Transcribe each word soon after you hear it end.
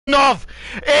Enough!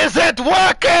 Is it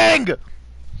working?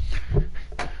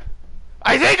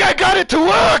 I think I got it to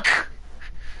work!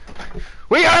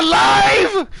 We are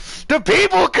live! The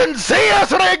people can see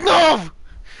us, Regnov!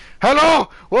 Hello,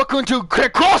 welcome to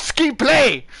Krakroski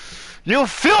Play! You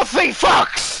filthy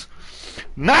fucks!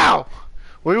 Now,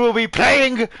 we will be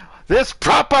playing this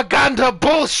propaganda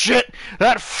bullshit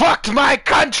that fucked my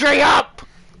country up!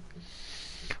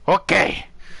 Okay.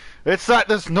 It's like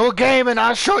this new game and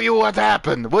I'll show you what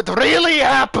happened. What really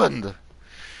happened.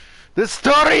 This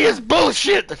story is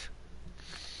bullshit.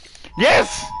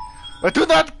 Yes! I do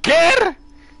not care!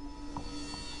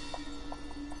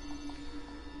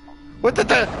 What did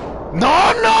the...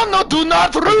 No, do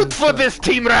not root for this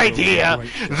team right here!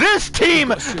 This team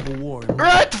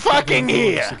right fucking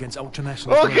here!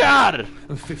 Oh god!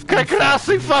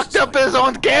 Krakroski fucked up his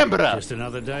own camera! Just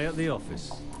another day at the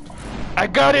office. I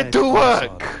got it to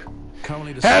work!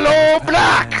 Hello,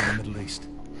 Black!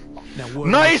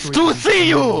 Nice to see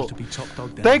you!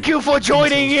 Thank you for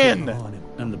joining in!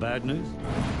 And the bad news?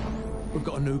 We've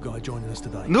got a new guy joining us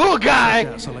today. New guy?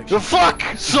 The fuck?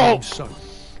 Soap!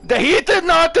 He did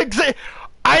not exist!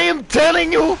 I am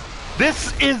telling you,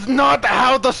 this is not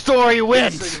how the story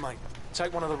went!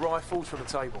 Take one of the rifles from the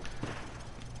table.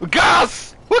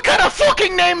 Gus! What kind of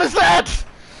fucking name is that?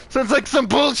 Sounds like some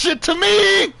bullshit to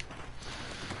me!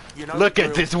 You know, look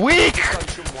at this weak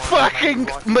fucking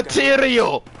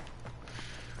material!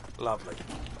 Lovely.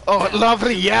 Oh,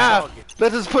 lovely, yeah!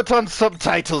 Let us put on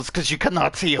subtitles, because you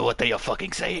cannot see what they are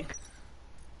fucking saying.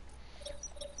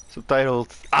 Subtitles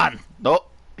on. No.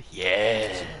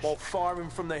 Yes. While firing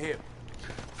from the hip.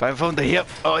 Fire from the hip.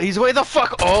 Oh, he's way the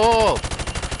fuck. Oh.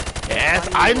 Yes,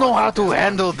 I know how to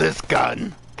handle this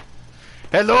gun.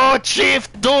 Hello,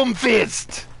 Chief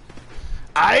Doomfist.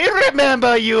 I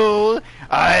remember you.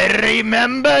 I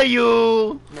remember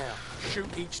you. Now, shoot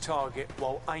each target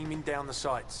while aiming down the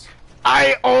sights.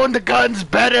 I own the guns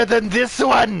better than this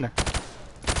one.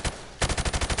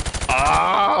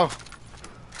 Oh.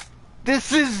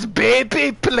 This is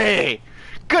baby play.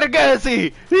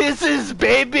 Krakroski, this is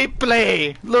baby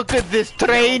play. Look at this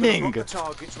training.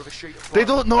 They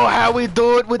don't know how we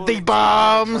do it with the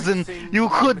bombs and you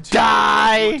could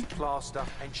die.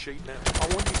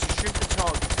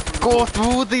 Go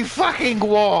through the fucking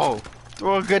wall.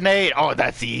 Throw a grenade. Oh,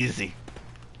 that's easy.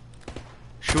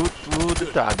 Shoot through the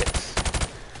targets.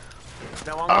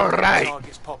 Alright.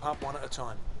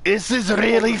 This is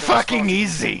really fucking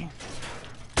easy.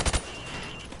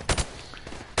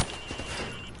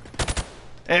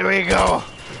 There we go.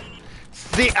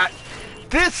 See,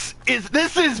 this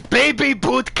is baby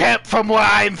boot camp from where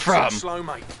I'm from. Too slow,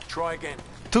 mate. Try again.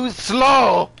 Too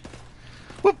slow?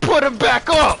 We'll put him back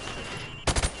up.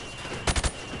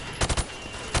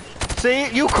 See,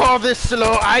 you call this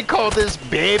slow, I call this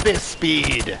baby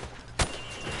speed.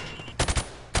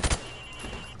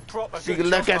 See,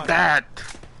 look at that.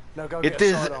 It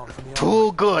is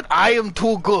too good. I am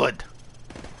too good.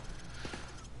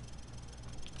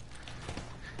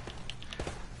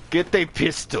 Get a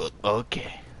pistol.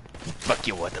 Okay. Fuck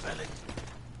you, watermelon.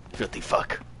 Filthy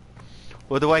fuck.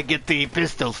 Where do I get the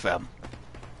pistol from?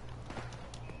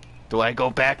 Do I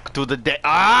go back to the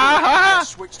Ah!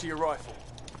 Switch to your rifle.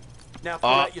 Now pull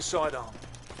out your sidearm.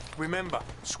 Remember,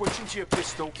 switching to your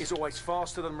pistol is always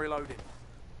faster than reloading.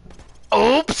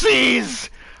 Oopsies!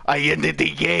 I ended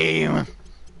the game.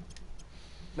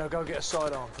 Now go get a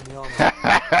sidearm from the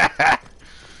armor.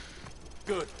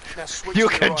 Good. Now switch you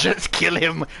to can your just kill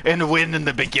him and win in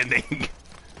the beginning.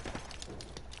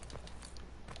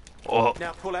 Oh.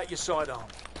 Now pull out your sidearm.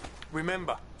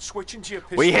 Remember, switching to your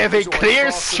pistol. We have a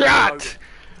clear shot.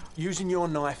 Using your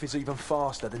knife is even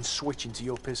faster than switching to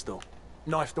your pistol.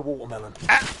 Knife the watermelon.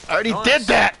 I already did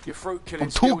that. Your fruit killing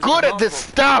I'm too good at this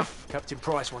stuff. Captain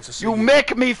Price wants to see you.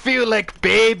 Make me feel like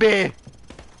baby.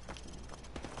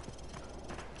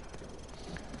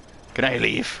 Can I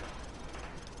leave?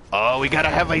 Oh, we gotta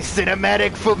have a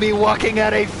cinematic for me walking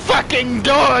out a fucking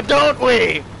door, don't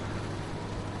we?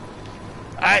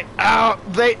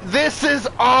 This is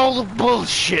all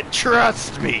bullshit,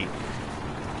 trust me.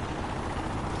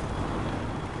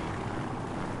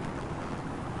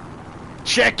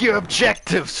 Check your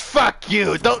objectives, fuck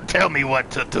you, don't tell me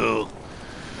what to do.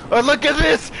 Oh, look at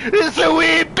this, it's a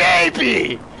wee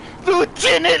baby!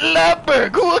 Lieutenant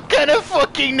Lumberg, what kind of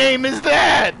fucking name is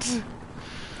that?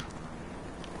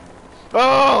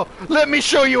 Oh, let me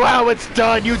show you how it's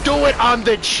done. You do it on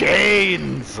the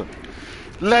chains.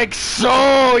 Like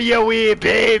so, you wee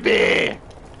baby.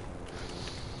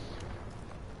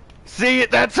 See,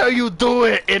 that's how you do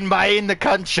it in the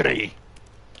country.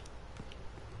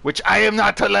 Which I am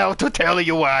not allowed to tell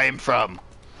you where I'm from.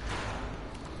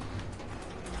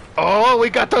 Oh, we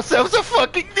got ourselves a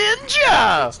fucking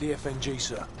ninja! It's the FNG,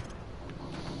 sir.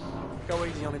 Go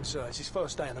easy on him, sir. It's his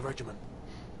first day in the regiment.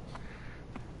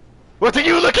 What are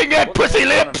you looking at, pussy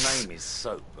What lips? kind of name is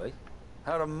Soap, eh?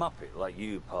 How'd a muppet like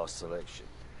you pass selection?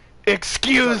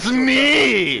 Excuse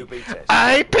me!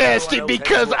 I passed it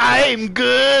because I'm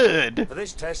good! For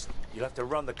this test, you'll have to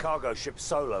run the cargo ship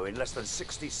solo in less than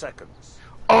 60 seconds.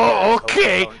 Oh,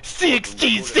 okay.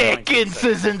 60 seconds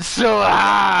isn't so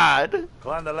hard.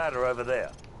 Climb the ladder over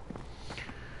there.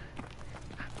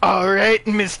 Alright,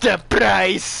 Mr.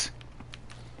 Price.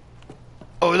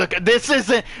 Oh, look, this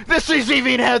is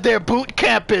even how their boot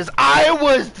camp is. I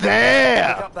was Pick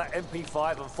there! up that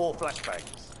MP5 and 4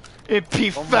 flashbangs. On my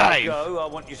MP5. go, I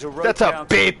want you to rope That's a down to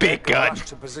the baby deck and gun. rush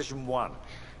to position 1.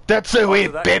 That's a wee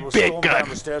After that, you will baby storm down gun.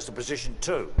 the stairs to position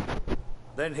 2.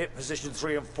 Then hit position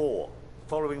 3 and 4,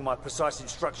 following my precise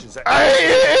instructions.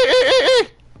 I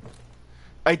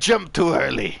jumped too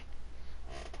early.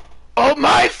 Oh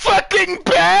my fucking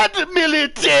bad,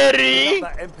 military! Pick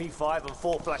up that MP5 and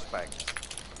 4 flashbangs.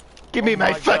 Give me On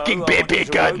my go, fucking I want baby you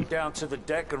to gun. rope down to the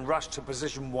deck and rush to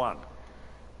position 1.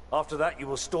 After that, you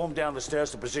will storm down the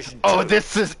stairs to position 2. Oh,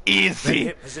 this is Then easy.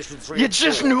 hit position 3 You and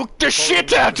just 4, nuked the following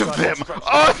shit my out of precise them. instructions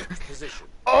Oh, for each position.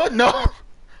 oh no.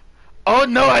 Oh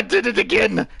no, I did it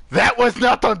again. That was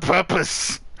not on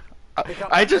purpose.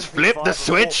 I just flipped the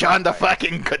switch on the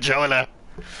fucking controller.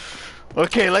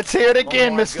 Okay, let's hear it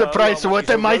again, On my Mr. go, Price. I want What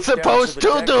you am I rope down supposed the to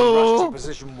deck and rush to do?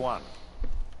 position 1.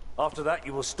 After that,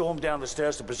 you will storm down the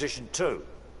stairs to position 2.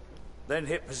 Then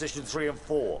hit position 3 and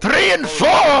 4. 3 and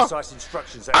Following my 4? precise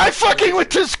instructions at I each fucking position.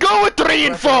 went to school with 3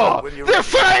 and 4. When you're They're ready.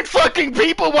 fine fucking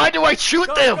people. Why do I shoot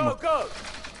Go, them? go, go!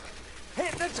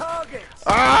 Hit the target!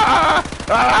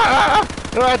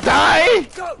 Die!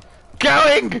 Go!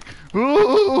 Going!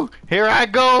 Ooh, here I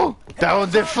go! Down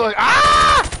the fuck.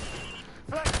 Ah!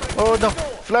 Flashbang Oh through no! the door.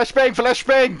 Flashbang,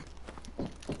 flashbang!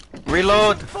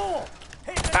 Reload! 4.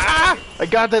 Hit the Ah! target. I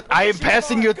got it! I am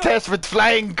passing your test with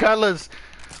flying colors!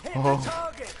 Hit Oh. the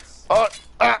targets! Oh,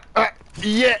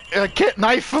 yeah, can't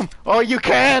knife him! Oh, you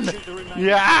can! Shoot the remaining.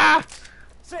 Yeah!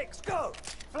 6, go!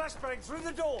 Flashbang through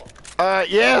the door!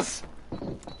 Yes!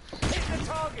 Hit the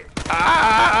target!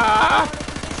 Ah!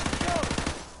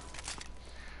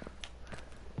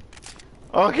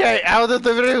 Go! Okay, out of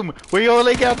the room! We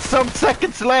only got some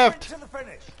seconds left! To the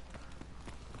finish!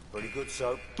 Pretty good,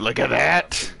 Soap. Look at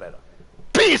that! Something better.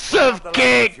 Piece Up of the ladder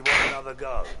if you cake! want another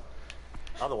go.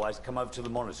 Otherwise, come over to the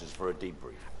monitors for a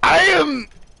debrief. I am...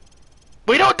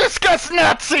 We don't discuss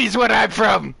Nazis where I'm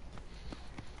from!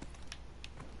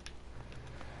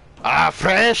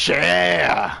 Fresh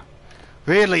air!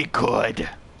 Really good.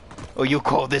 Oh, you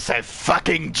call this a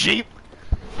fucking Jeep?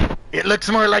 It looks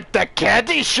more like the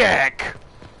Caddy Shack!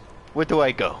 Where do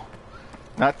I go?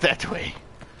 Not that way.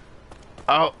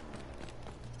 Oh.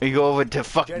 You go over to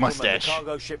fuck Gentlemen, mustache. the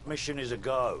cargo ship mission is a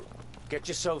go. Get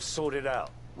yourself sorted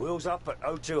out. Wheels up at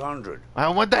 0200. I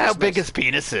wonder how big his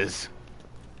penis is.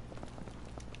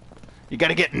 You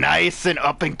gotta get nice and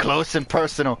up and close and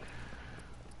personal.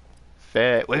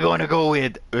 Fair. We're gonna go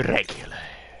with regular.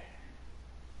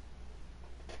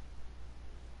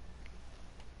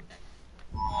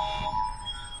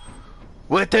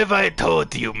 What have I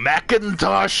told you?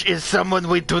 Macintosh is someone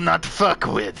we do not fuck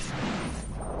with.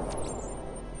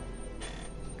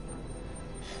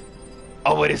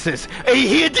 Oh, what is this? A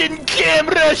hidden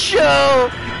camera show!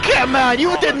 Come on,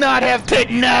 you did not have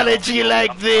technology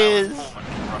like this!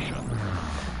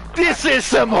 This is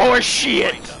some horse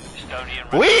shit!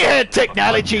 We had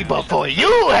technology before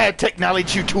you had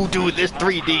technology to do this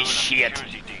 3D shit!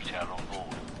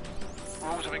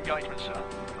 Rules of engagement, sir.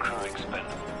 Crew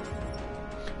expendable.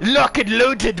 Lock and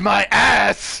loaded my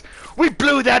ass! We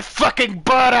blew that fucking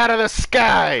bird out of the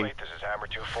sky! Wait, this is Hammer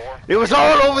 2-4. It was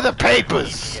all over the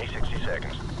papers! 60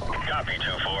 seconds. Copy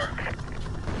 2-4.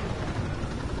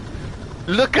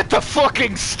 Look at the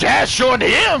fucking stash on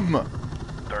him!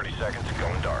 30 seconds,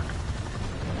 going dark.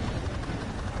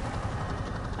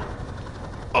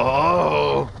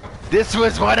 Oh, this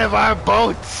was one of our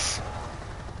boats.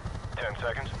 10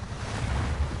 seconds.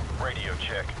 Radio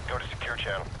check. Go to secure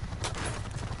channel.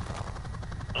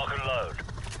 Lock and load.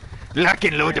 Lock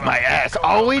and load to my ass.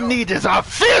 All we need is our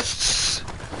fists!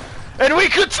 And we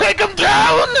could take them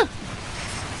down!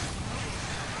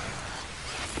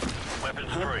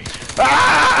 Weapons free.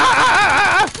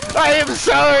 Ah! I am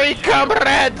sorry,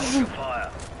 comrades!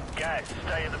 Fire. Guys,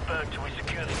 stay in the berg till we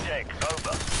secure the deck.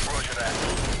 Over. Roger that.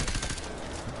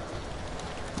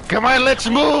 Come on, let's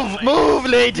move! Move,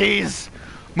 ladies!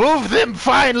 Move them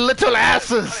fine little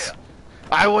asses!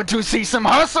 I want to see some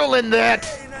hustle in that!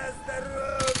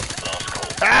 Last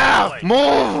call. Ah!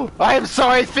 Move! I'm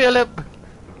sorry, Philip!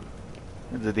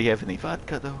 Did he have any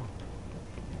vodka, though?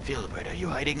 Philip, where are you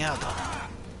hiding out?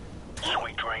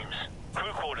 Sweet dreams.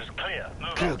 Crew quarters clear.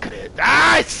 Move Crew up. credit.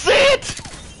 Ah, I see it!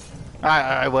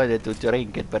 I wanted to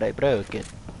drink it, but I broke it.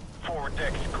 Forward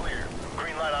deck is clear.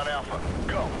 Green light on Alpha.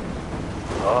 Go.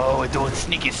 Oh, we're doing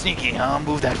sneaky, sneaky, huh?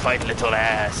 Move that fine little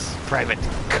ass. Private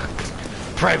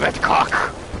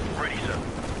cock. Ready, sir.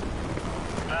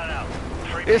 Fan out.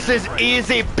 This is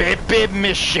easy, baby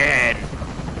mission.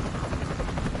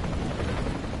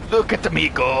 Look at me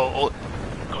go.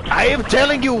 I am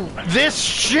telling you, this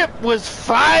ship was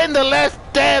fine the last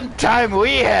damn time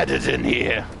we had it in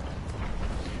here.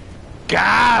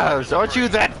 Guys, aren't you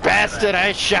that bastard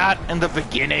I shot in the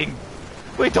beginning?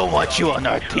 We don't want you on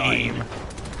our team.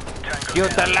 You're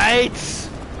the lights.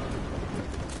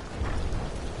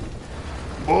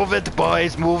 Move it,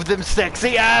 boys. Move them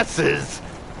sexy asses.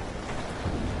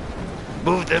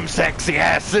 Move them sexy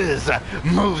asses.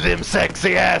 Move them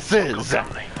sexy asses.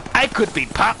 I could be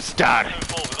pop star.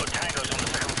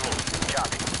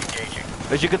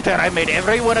 As you can tell, I made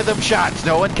every one of them shots.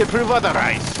 No one can prove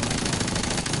otherwise.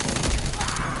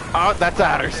 Oh, that's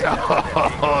ours.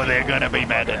 Oh, they're gonna be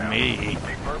mad at me.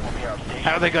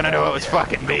 How are they gonna know it was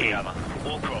fucking me?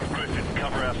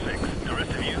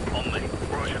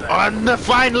 On the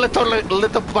fine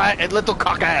little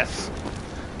cock ass.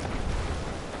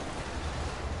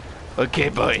 Okay,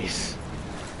 boys.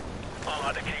 I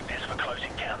like to keep this for close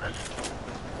encounters.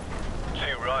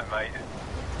 Too right, mate.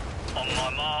 On my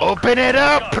mark. Open it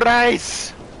up,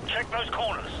 Price. Check those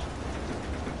corners.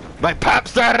 My pop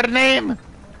star name?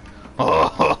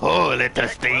 Oh, let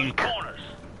us think. Corners.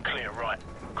 Clear right.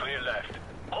 Clear left.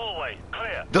 Hallway.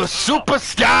 Clear. The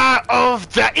superstar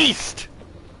of the East.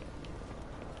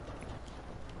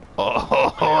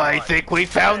 Oh, I think we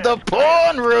found the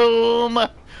porn room.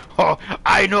 Oh,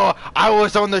 I know. I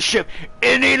was on the ship.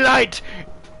 Any light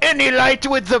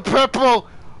with the purple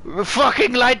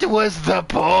fucking light was the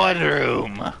porn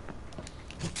room.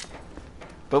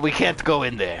 But we can't go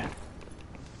in there.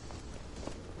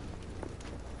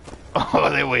 Oh,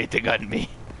 they're waiting on me.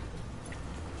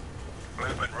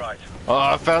 Movement right. Oh,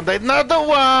 I found another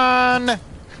one.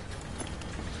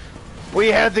 We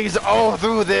had these all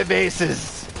through their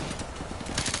bases.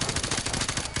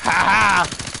 Haha!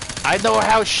 I know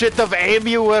how shit of aim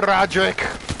you were, Roderick.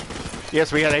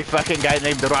 Yes, we had a fucking guy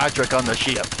named Roderick on the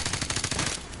ship.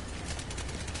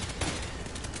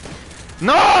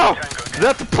 No!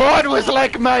 That porn was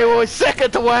like my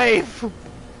second wife.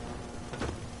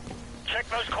 Check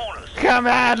those corners. Come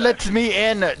on, let me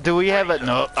in. Do we have it?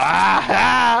 No.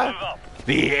 Aha!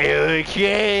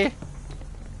 Okay.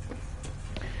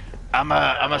 I'm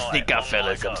a sneak out,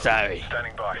 fellas. I'm sorry.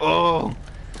 Standing by. Oh,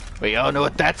 we all know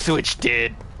what that switch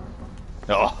did.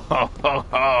 Oh, ho, ho,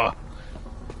 ho.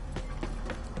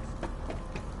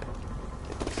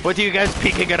 What are you guys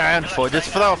peeking around for? Just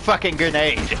throw a fucking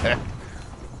grenade.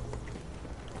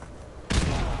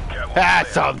 Ah,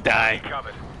 some die.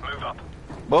 Covered. Move up.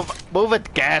 Move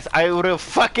it, gas. I will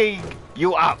fucking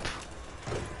you up.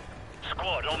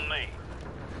 Squad on me.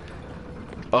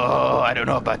 Oh, I don't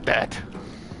know about that.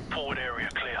 Forward area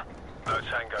clear. No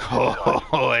tango.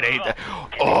 Oh, it ain't that.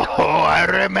 Oh, I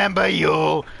remember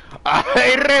you.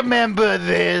 I remember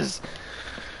this.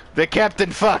 The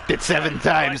captain fucked it 7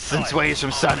 times since Ways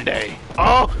from Sunday.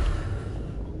 Oh!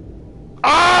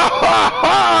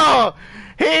 Oh!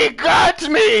 He got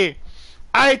me!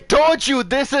 I told you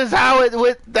this is how it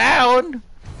went down.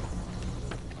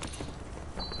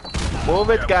 Move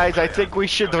it, guys. I think we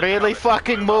should really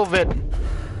fucking move it.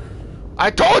 I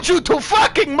told you to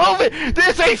fucking move it!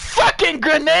 There's a fucking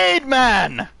grenade,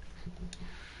 man!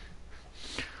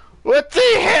 What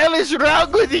the hell is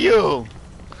wrong with you?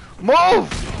 Move!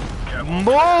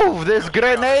 Move! There's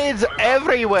grenades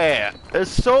everywhere! There's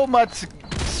so much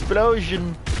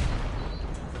explosion.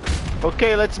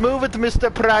 Okay, let's move it,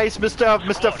 Mr. Price,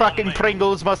 Mr. fucking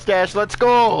Pringles mustache. Let's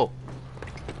go!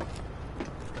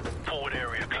 Forward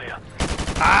area clear.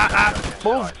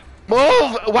 Move!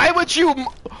 Move!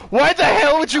 Why the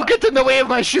hell would you get in the way of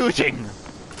my shooting?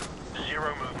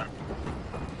 Zero movement.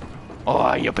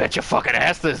 Oh, you bet your fucking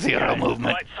ass there's zero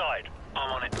movement. Right side.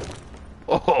 I'm on it.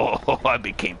 Oh, I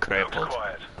became Looks crippled.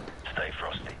 quiet. Stay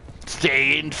frosty.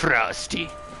 Staying frosty.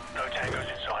 No tangos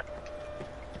inside.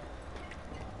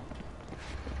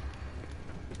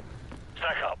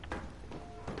 Stack up.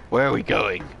 Where are we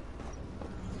going?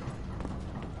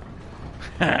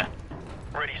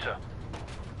 Ready, sir.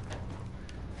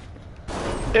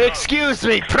 Excuse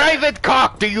me, Private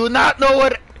Cock, do you not know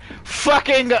what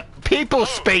fucking people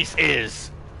space is?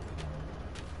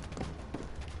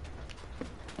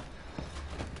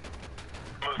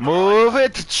 Move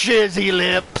it, Chizzy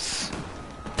Lips.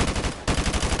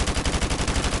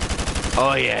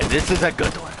 Oh yeah, this is a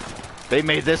good one. They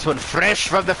made this one fresh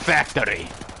from the factory.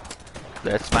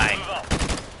 That's mine.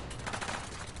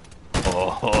 Oh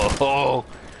ho ho.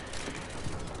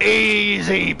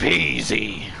 Easy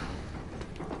peasy.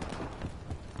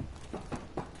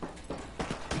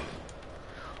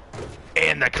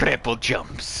 And the cripple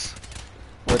jumps.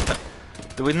 What the?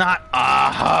 Do we not?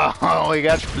 Ah, we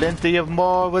got plenty of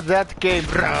more. Where that came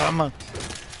from?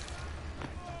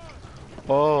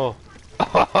 Oh,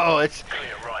 oh,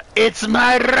 it's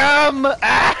my rum.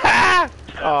 Ah!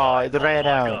 Oh, it ran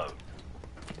out.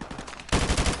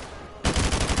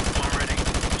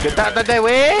 Get out of the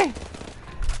way.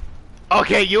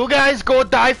 Okay, you guys go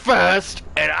die first,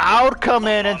 and I'll come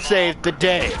in and save the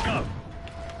day.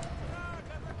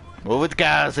 Move it,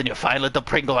 guys, and you find little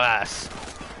Pringle ass.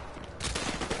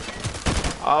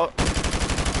 Oh.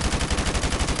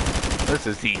 This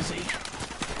is easy.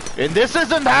 And this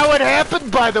isn't how it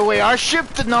happened, by the way. Our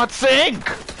ship did not sink.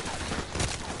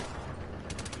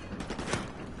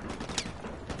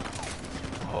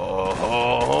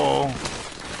 Oh,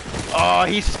 oh,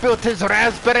 he spilled his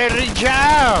raspberry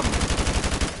jam.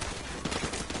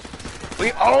 We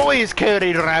always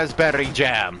carry raspberry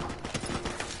jam.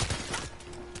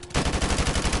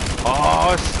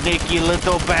 Oh, sneaky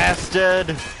little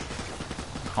bastard.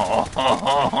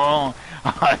 Oh,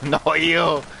 I know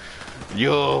you.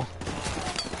 You.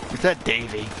 Is that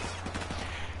Davy?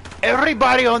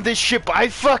 Everybody on this ship I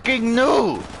fucking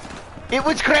knew. It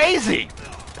was crazy.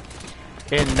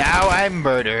 And now I'm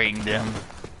murdering them.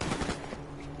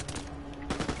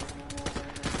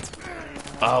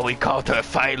 Oh, we called her a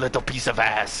fine little piece of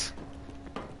ass.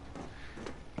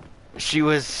 She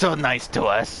was so nice to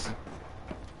us.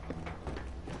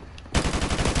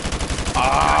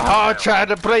 Oh, trying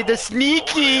to play the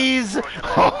sneakies.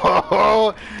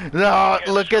 Oh, no,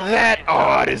 look at that.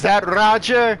 Oh, is that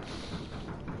Roger?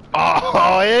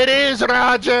 Oh, it is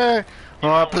Roger.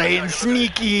 Oh, playing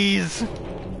sneakies.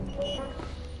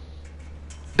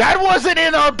 That wasn't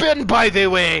in our bin, by the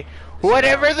way.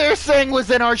 Whatever they're saying was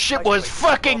in our ship was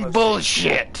fucking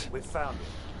bullshit. We found it.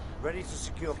 Ready to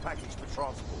secure package for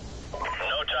transport. No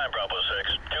time, Bravo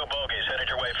 6. Two bogies headed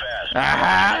your way fast.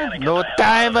 Aha! No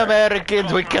time,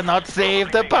 Americans. We cannot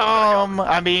save the bomb.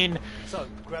 I mean, So,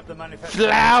 grab the manifesto.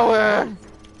 flour.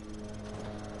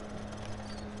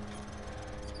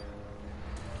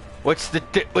 What's the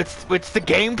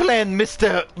game plan,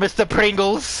 Mr.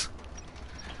 Pringles?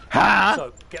 Huh?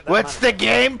 So, get that What's the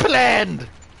game plan?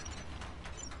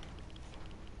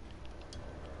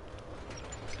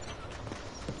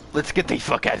 Let's get the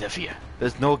fuck out of here.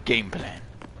 There's no game plan.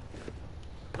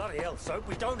 Bloody hell, Soap,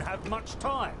 we don't have much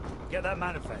time. Get that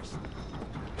manifest.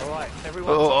 Alright,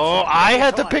 everyone. Oh, I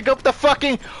had to pick up the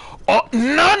fucking... Oh,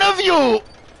 none of you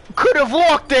could have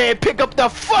walked there and pick up the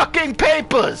fucking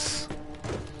papers.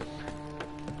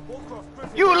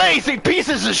 You lazy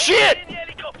pieces of shit. In the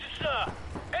helicopter, sir.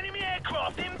 Enemy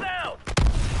aircraft inbound.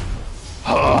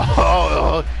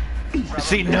 Oh,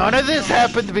 see, none of this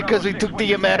happened because we took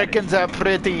the Americans out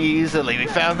pretty easily. We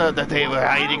found out that they were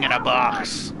hiding in a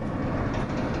box.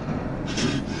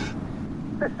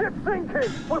 The ship's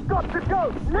sinking! We've got to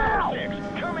go! Now!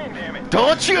 Come in, damn it.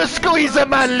 Don't you squeeze on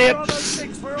my lips.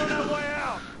 We're on our way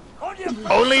out. On your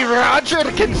feet. Only Roger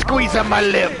can squeeze on my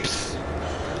lips.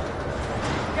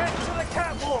 Get to the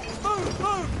catwalk. Move,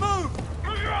 move, move.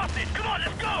 Move your asses. Come on,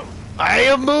 let's go. I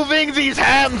am moving these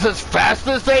hams as fast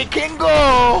as they can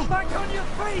go. Back on your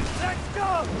feet. Let's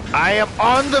go. I am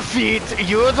on the feet.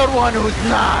 You're the one who's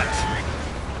not.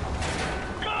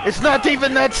 It's not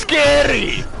even that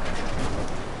scary.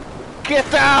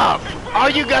 Get up. All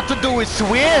you got to do is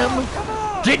swim.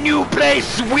 Didn't you play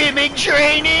swimming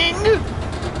training?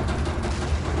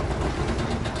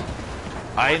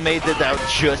 I made it out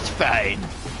just fine.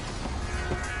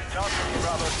 Talk to me,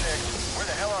 Bravo 6. Where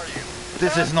the hell are you?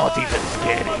 This is not even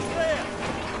scary.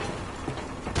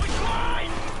 Which way?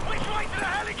 Which way to the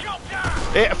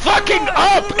helicopter? Fucking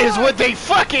up is what the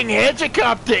fucking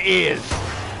helicopter is.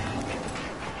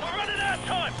 We're running out of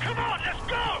time. Come on, let's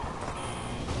go.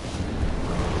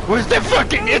 Where's the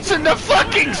fucking... It's in the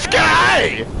fucking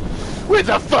sky! Where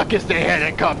the fuck is the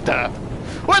helicopter?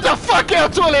 Where the fuck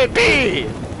else will it be?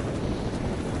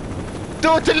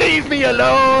 Don't leave me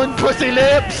alone, pussy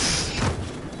lips!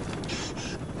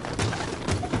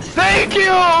 Thank you,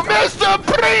 Mr.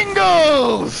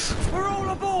 Pringles! We're all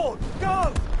aboard.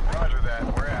 Go. Roger that.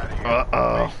 We're out of here.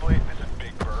 Uh-oh. Faceplate, this is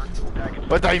Big Bird. Package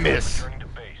What'd I miss? returning to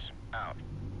base. Out.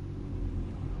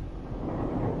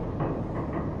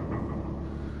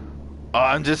 Oh,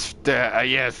 I'm just,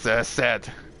 yes, sad.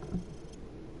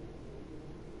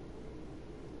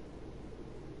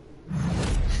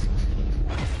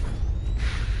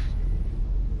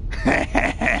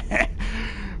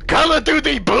 wanna do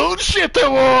the bullshit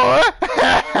war?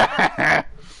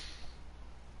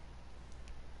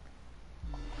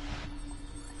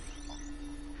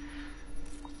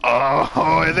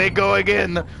 Oh, here they go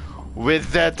again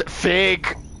with that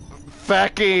fake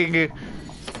fucking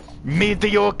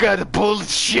mediocre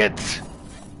bullshit.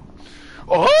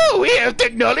 Oh, we have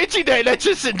technology that lets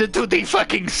us into the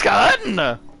fucking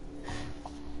sun.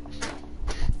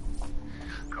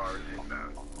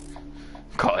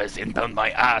 Cars inbound my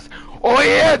ass. Oh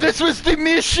yeah, this was the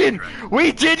mission.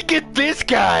 We did get this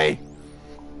guy.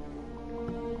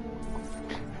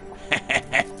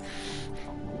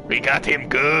 We got him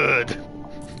good.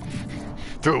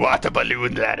 Threw water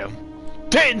balloons at him.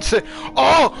 Tense.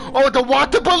 Oh, the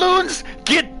water balloons?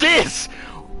 Get this.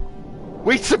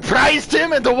 We surprised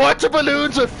him and the water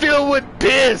balloons were filled with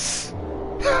piss.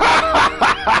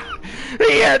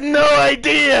 He had no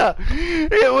idea.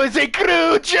 It was a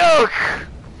crude joke.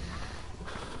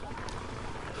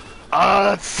 Oh,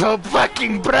 that's so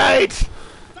fucking bright.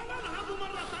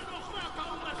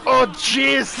 Oh,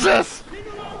 Jesus.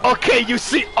 Okay, you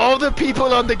see all the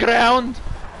people on the ground?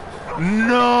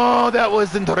 No, that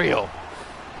wasn't real.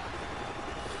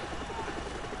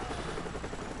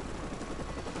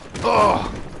 Oh.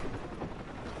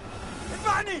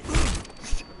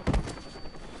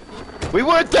 We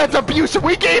weren't that abusive.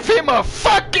 We gave him a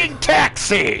fucking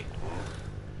taxi.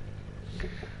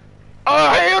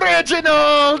 Oh, hey,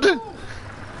 Reginald.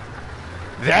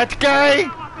 That guy?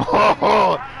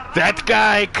 Oh, that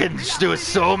guy can do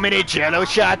so many jello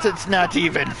shots, it's not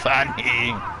even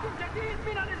funny.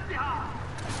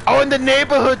 Oh, and the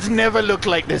neighborhoods never looked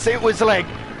like this. It was like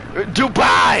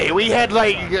Dubai. We had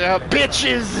like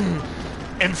bitches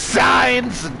and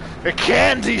signs and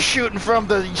candy shooting from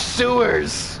the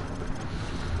sewers.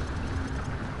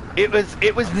 It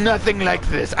was nothing like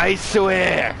this, I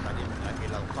swear.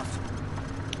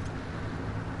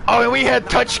 Oh, and we had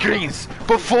touchscreens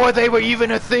before they were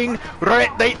even a thing.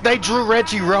 They drew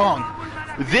Reggie wrong.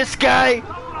 This guy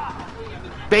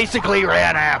basically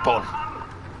ran Apple.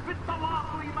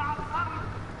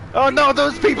 Oh no,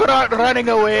 those people aren't running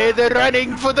away. They're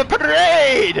running for the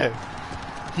parade.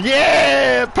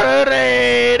 Yeah,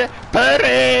 parade,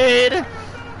 parade.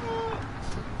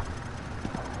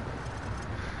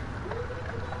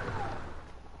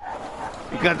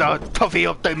 You gotta puffy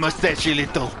up thy mustache, you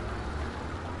little.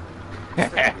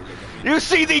 You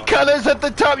see the colors at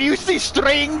the top? You see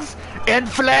strings and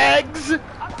flags?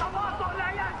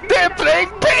 They're playing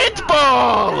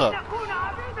paintball!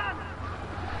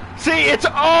 See, it's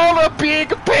all a big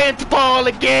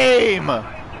paintball game!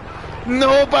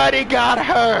 Nobody got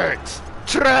hurt!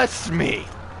 Trust me!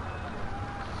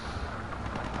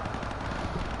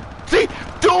 See,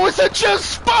 those are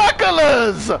just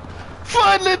sparklers!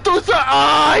 Finally, those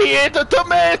are... he ate a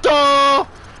tomato!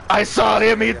 I saw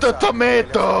him eat a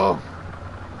tomato!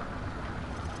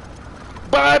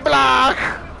 Bye, Black!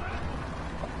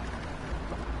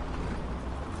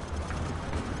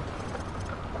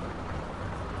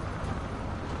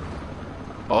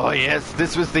 Oh yes,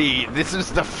 this was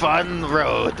the fun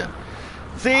road.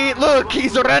 See, look,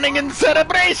 he's running in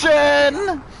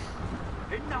celebration!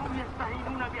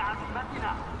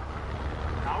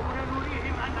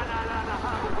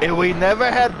 And we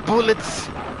never had bullets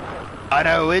on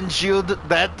our windshield.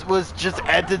 That was just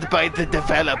added by the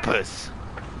developers.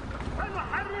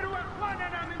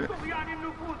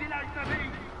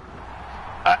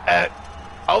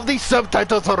 All these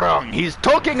subtitles are wrong. He's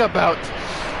talking about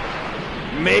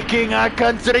making our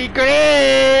country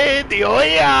great. Oh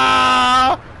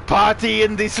yeah! Party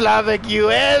in the Slavic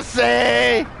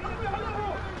USA.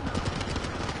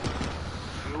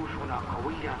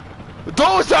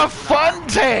 Those are fun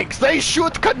tanks. They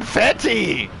shoot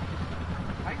confetti.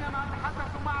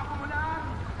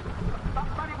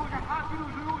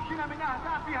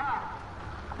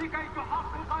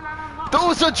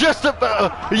 Those are just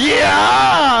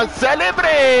yeah!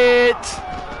 Celebrate!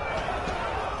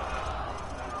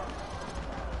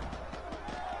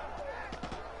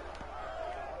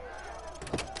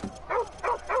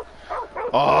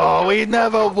 Oh, we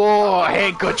never wore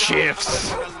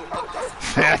handkerchiefs.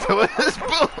 That was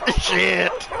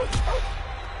bullshit.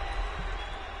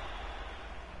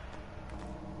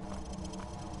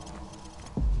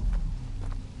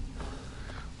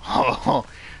 Oh,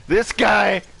 this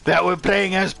guy that we're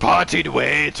playing has partied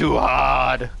way too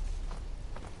hard.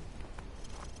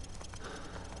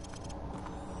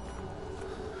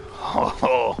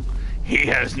 Oh, he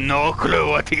has no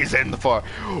clue what he's in for.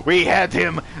 We had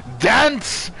him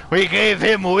dance, we gave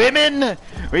him women,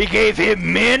 we gave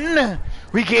him men,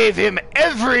 we gave him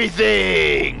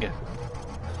everything.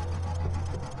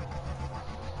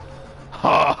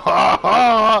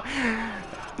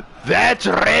 That's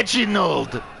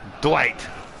Reginald Dwight.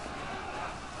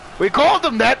 We called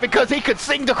him that because he could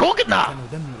sing the Kogana.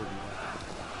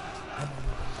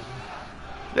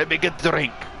 Let me get the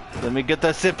drink. Let me get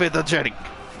a sip of the drink.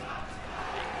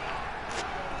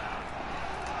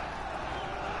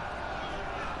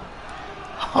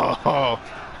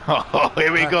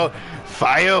 Here we go.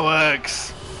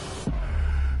 Fireworks.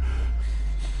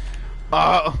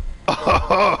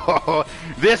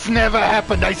 This never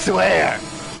happened, I swear.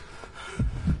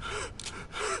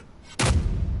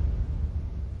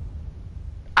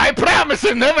 I promise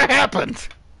it never happened.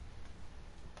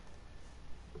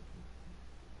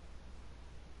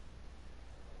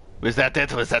 Was that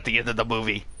it? Was that the end of the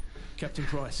movie? Captain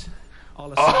Price.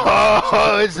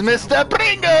 Oh, it's Mr.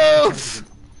 Pringles!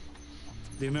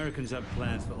 The Americans have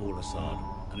plans for all Assad,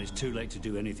 and it's too late to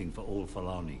do anything for all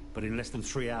Falani. But in less than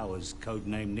 3 hours,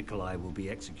 codename Nikolai will be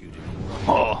executed.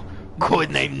 Oh,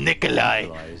 codename Nikolai.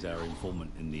 Nikolai is our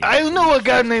informant in the... I know a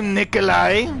guy named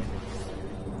Nikolai.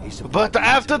 But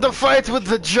after the fight with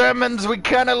the Germans, we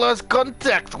kinda lost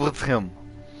contact with him.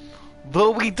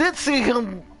 But we did see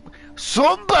him...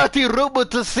 Somebody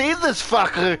rumored to see this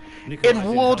fucker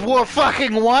in World War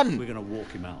fucking One. We're gonna walk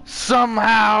him out.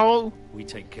 Somehow. We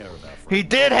take care of our friend. He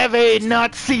did have a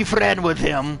Nazi friend with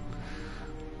him.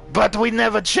 But we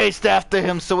never chased after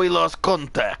him, so we lost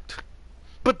contact.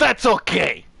 But that's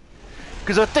okay.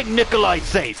 Because I think Nikolai's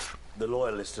safe. The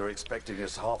loyalists are expecting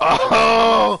us half.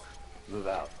 Oh! Move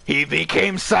out. He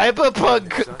became cyberpunk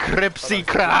Cripsy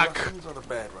Crack. Russians or the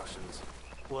bad Russians?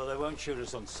 Well, they won't shoot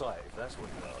us on sight, if that's what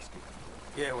you're asking.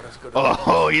 Yeah, well, that's good.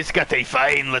 Oh, he's got a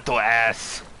fine little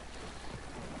ass.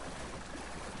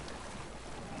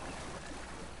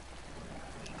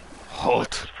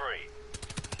 Halt. Free.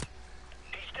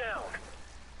 He's down.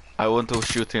 I want to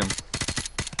shoot him.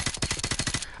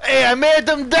 Hey, I made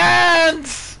them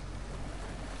dance!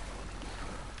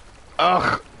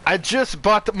 Ugh, I just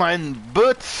bought mine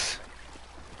boots.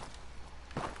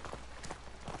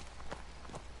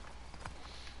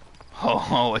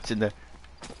 Oh, what's in there?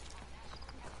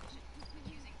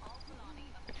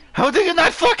 How do you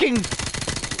not fucking... There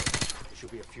should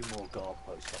be a few more guard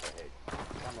posts up ahead.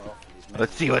 Camera off and his men.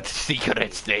 Let's see what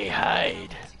secrets they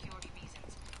hide.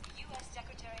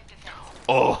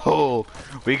 Oh,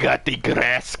 we got the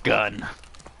grass gun.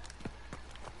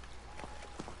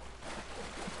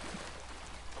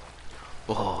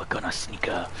 Oh, we're gonna sneak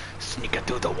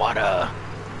through the water.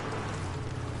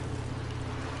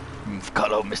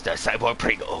 Follow Mr. Cyborg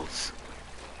Pringles.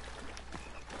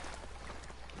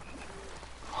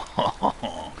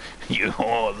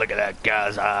 Oh, look at that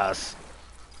guy's ass.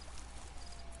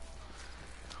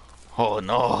 Oh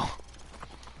no.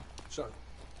 So,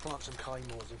 plant some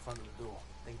claymores in front of the door,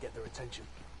 then get their attention.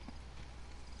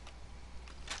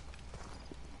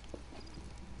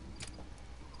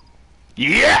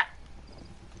 Yeah!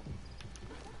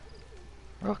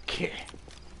 Okay.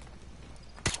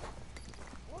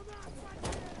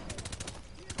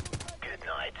 Good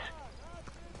night.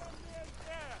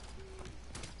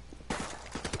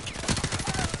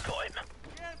 Got him.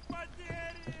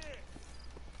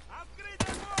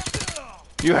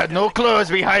 You had no clothes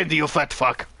behind you, fat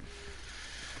fuck.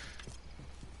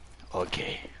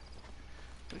 Okay.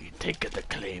 We take the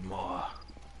claymore.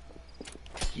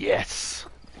 Yes.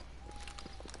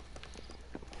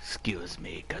 Excuse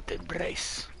me, Captain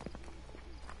Brace.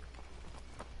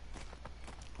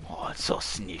 Oh, it's so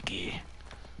sneaky.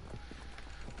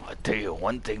 I'll tell you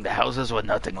one thing, the houses were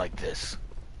nothing like this.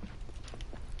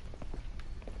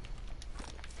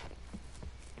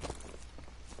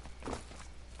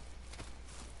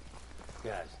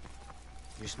 Guys,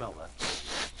 you smell that?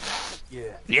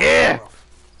 Yeah. Yeah!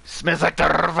 Smells like the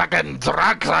fucking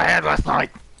drugs I had last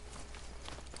night.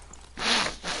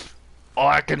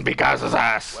 Or it can be Gaz's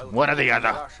ass. One or the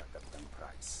other.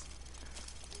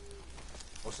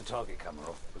 What's the target camera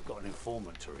off? We've got an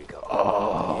informant to recover.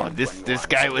 Oh, this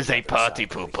guy was a party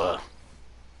pooper.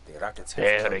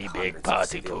 Very big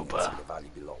party pooper.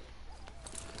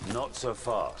 Not so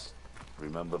fast.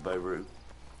 Remember Beirut?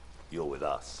 You're with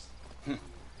us.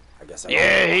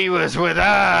 Yeah, he was with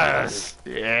us.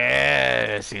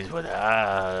 Yes, he's with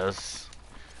us.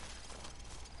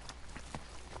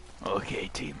 Okay,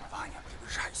 team.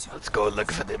 Let's go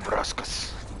look for the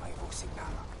Broscos.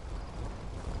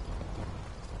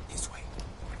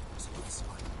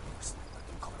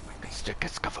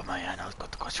 Just cover my hand. I'll go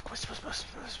to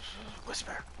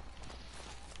whisper.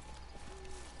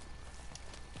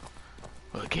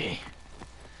 Okay.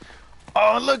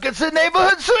 Oh, look, it's a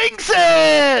neighborhood swing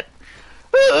set!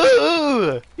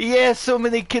 Ooh! Yeah, so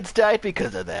many kids died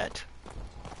because of that.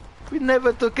 We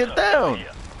never took it down.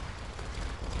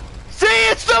 See,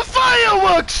 it's the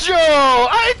fireworks show!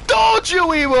 I told you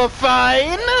we were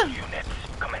fine! Units,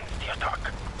 commence the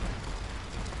attack.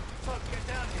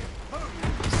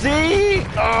 See?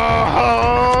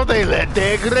 Oh, they let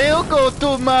their grill go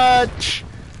too much!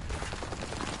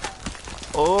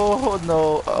 Oh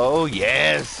no, oh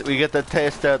yes, we get to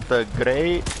test out the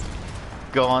great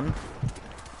gun.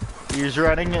 He's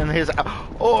running in his...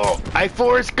 Oh, I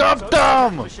force gumped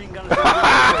him!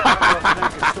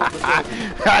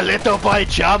 A little boy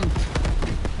jumped.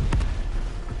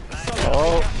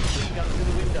 Oh,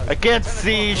 I can't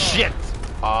see shit.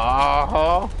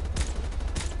 Uh-huh.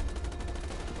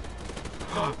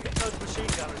 Get those machine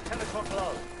gunners, 10 o'clock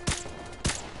low.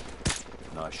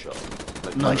 Nice shot.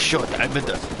 Nice shot, I'm with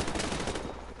us.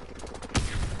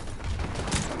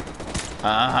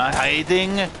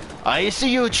 Hiding. I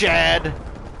see you, Chad.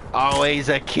 Always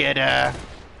a kidder.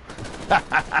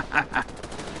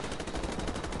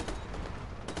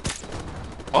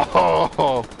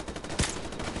 Oh,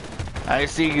 I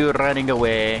see you running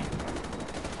away.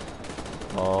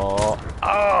 Oh,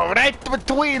 right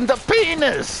between the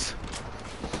penis.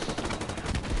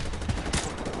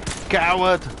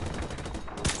 Coward.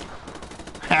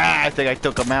 Ha, I think I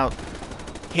took him out.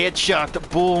 Headshot,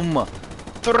 boom.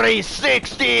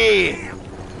 360.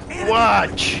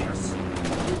 Watch. You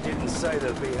didn't say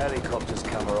there'd be helicopters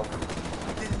coming up.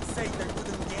 I didn't say there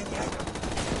wouldn't be any either.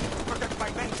 Protect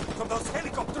my men from those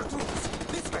helicopter troops.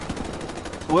 This way.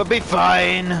 We'll be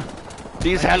fine.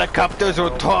 These helicopters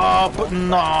are top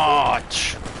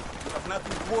notch. You have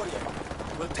nothing to worry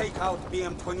about. We'll take out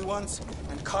BM-21s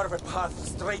and carve a path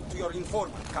straight to your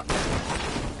informant, Captain.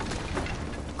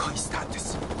 Koi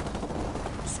status.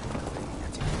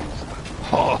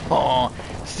 Oh,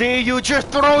 see, you just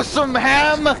throw some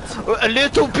ham, a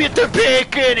little bit of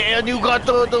bacon, and you got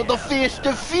the feast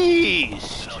to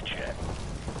feast.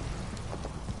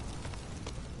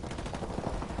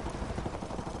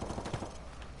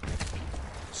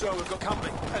 So we've got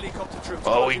company. Helicopter troops.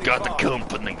 Oh, we got the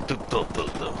company.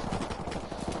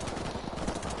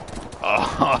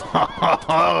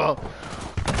 Oh,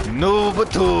 noob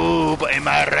tube, am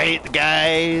I right,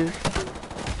 guys?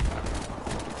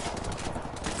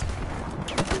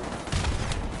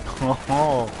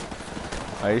 Oh,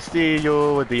 I see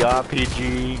you with the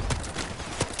RPG.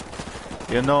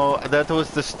 You know, that was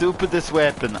the stupidest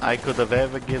weapon I could have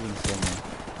ever given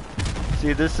someone.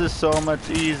 See, this is so much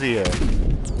easier.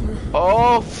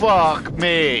 Oh, fuck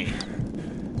me.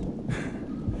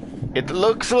 It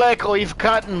looks like we've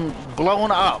gotten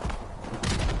blown up.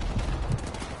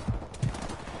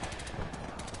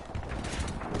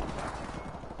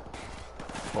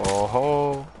 Oh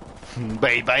ho.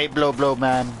 Bye bye, blow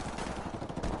man.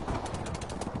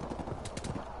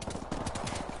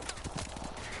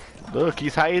 Look,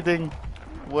 he's hiding.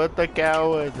 What a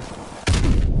coward.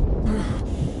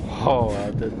 Oh,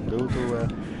 I didn't do too well.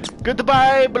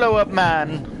 Goodbye, blow up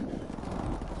man.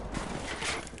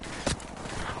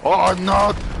 Oh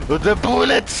no, the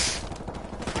bullets.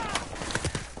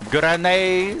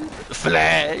 Grenade,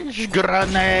 flash,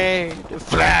 grenade,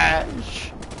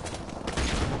 flash.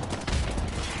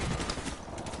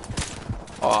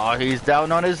 Oh, he's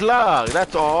down on his log,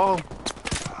 that's all.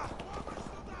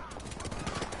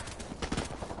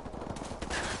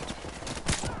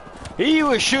 He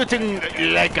was shooting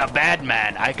like a bad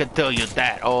man, I can tell you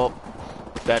that. Oh,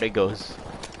 there he goes.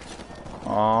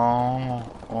 Oh.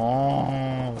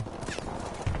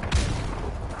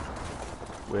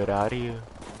 Where are you?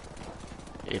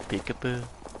 A peekaboo.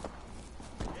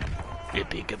 A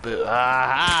peekaboo.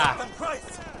 Aha!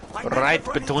 Right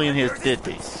between his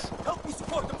titties. Help me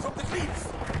support them from the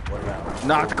cliffs.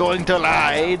 Not going to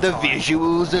lie, the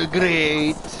visuals are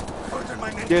great.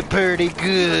 They're pretty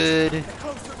good.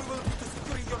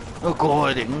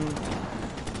 According.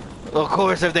 Of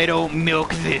course, if they don't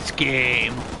milk this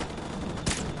game.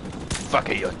 Fuck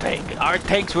your tank. Our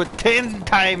tanks were 10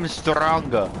 times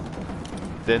stronger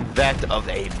than that of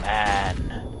a man.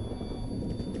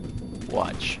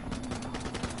 Watch.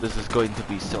 This is going to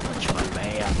be so much fun,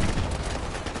 man.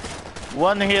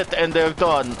 One hit and they're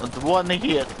done. One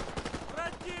hit.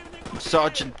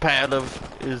 Sergeant Palov.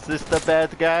 Is this the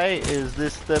bad guy? Is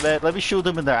this the bad? Let me shoot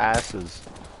them in their asses.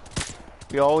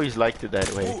 We always liked it that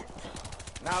way. Good.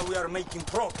 Now we are making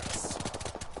progress.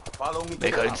 Follow me.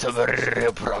 Making some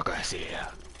real progress here.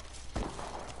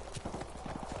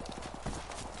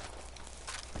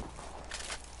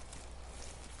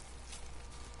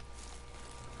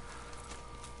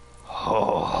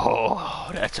 Oh,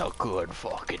 that's a good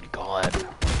fucking gun.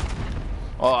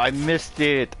 Oh, I missed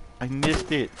it. I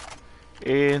missed it.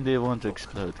 And they won't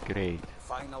explode. Great.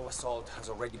 final assault has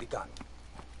already begun.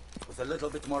 With a little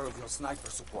bit more of your sniper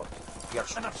support, we are...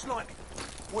 Enough sniping.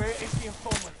 Where is the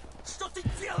informant? Что ты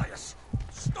делаешь?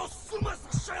 Что с ума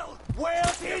сошел? Where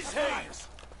is he?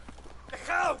 The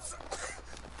house!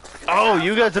 Oh,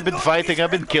 you guys have been fighting.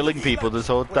 I've been killing people this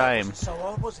whole time. So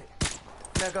hard, was it?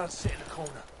 Now go and sit in the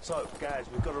corner. So, guys,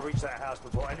 we've got to reach that house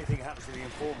before anything happens to the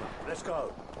informant. Let's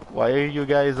go. Why are you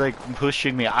guys like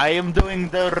pushing me? I am doing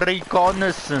the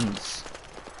reconnaissance.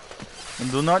 And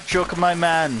do not choke my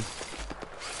man.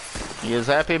 He is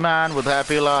happy man with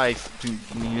happy life.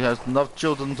 He has enough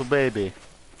children to baby.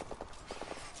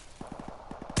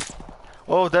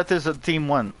 Oh, that is a team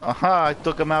one. Aha, I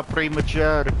took him out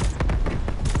premature.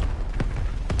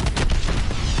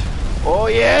 Oh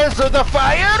yes, so the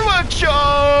fireworks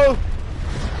show!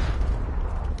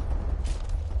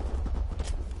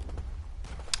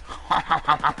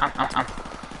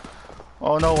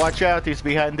 Oh no, watch out, he's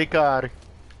behind the car.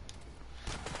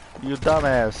 You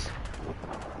dumbass.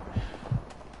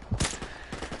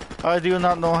 How do you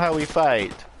not know how we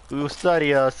fight? You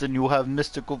study us and you have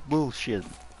mystical bullshit.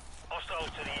 Hostile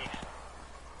to the east.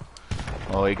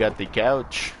 Oh, he got the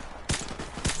couch.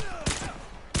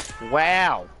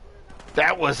 Wow.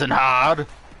 That wasn't hard.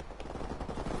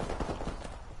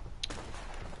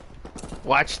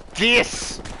 Watch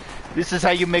this. This is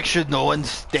how you make sure no one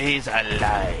stays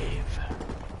alive.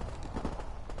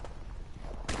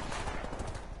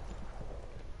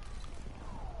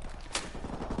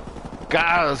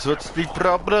 Guys, what's the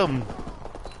problem?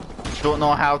 Don't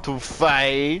know how to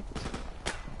fight.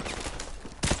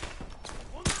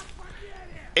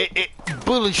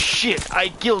 Bullshit, I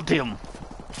killed him.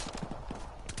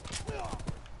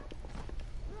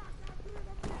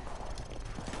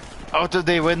 Out of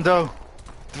the window,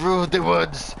 through the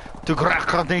woods, to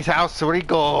Krakroski's house we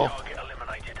go. Target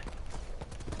eliminated.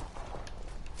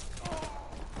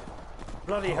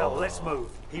 Bloody hell, let's move.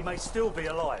 He may still be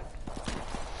alive.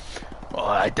 Oh,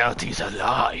 I doubt he's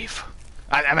alive.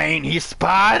 I mean, he's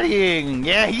sparring.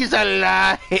 Yeah, he's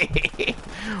alive.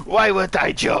 Why would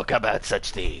I joke about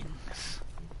such things?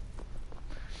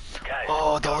 Guys,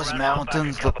 Oh, go those around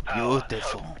mountains the back look and cover power.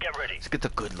 beautiful. So, get ready. Let's get a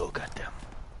good look at them.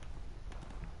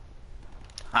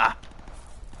 Ha!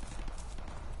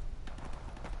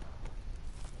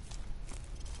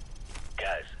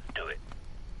 Guys, do it.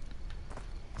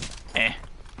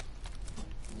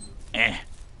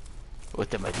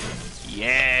 What am I doing?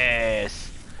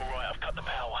 Yes! Alright, I've cut the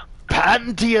power.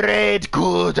 Panty red,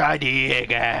 good idea,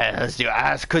 guys. Your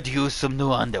ass could use some new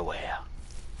underwear.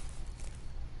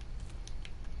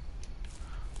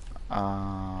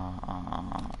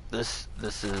 This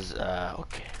is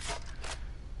okay.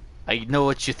 I know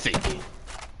what you're thinking.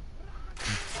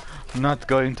 Not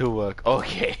going to work.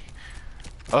 Okay.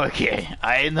 Okay,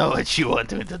 I know what you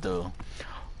want me to do.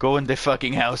 Go in the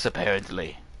fucking house,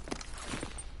 apparently.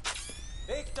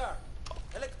 Victor!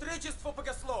 Электричество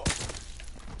погасло!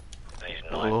 These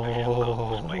night vision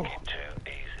goggles make it too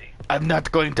easy. I'm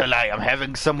not going to lie, I'm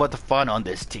having somewhat of fun on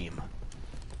this team.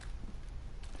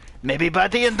 Maybe by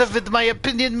the end of it my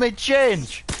opinion may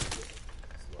change.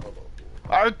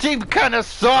 Our team kinda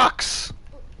sucks!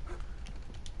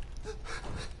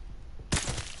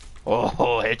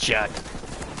 Oh, headshot.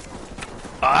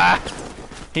 Ah!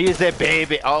 He's a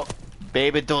baby. Oh,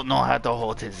 baby don't know how to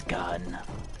hold his gun.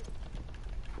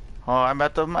 Oh, I'm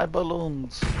out of my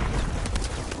balloons.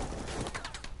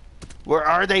 Where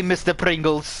are they, Mr.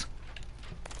 Pringles?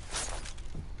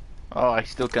 Oh, I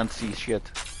still can't see shit.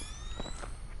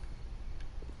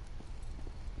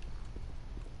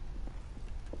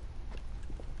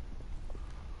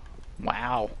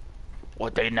 Wow.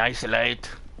 What a nice light.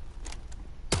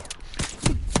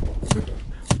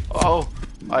 Oh,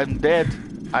 I'm dead.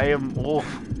 I am off.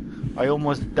 I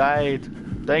almost died.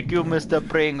 Thank you, Mr.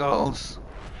 Pringles.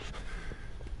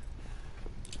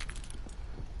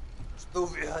 Что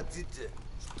вы хотите?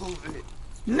 Что вы?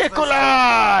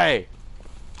 Nikolai!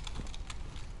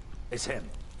 It's him.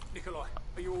 Nikolai,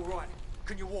 are you alright?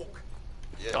 Can you walk?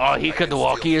 Oh, he can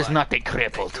walk. He is not a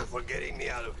crippled. for getting me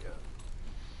out of here.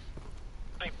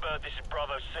 Big Bird, this is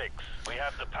Bravo 6. We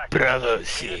have the package. Bravo Here's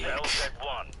 6.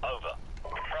 LZ1, over.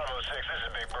 Bravo 6, this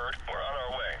is Big Bird. We're on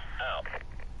our way. Out.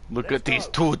 Look at these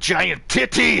two giant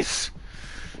titties!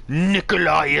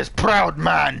 Nikolai is proud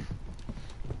man.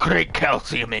 Great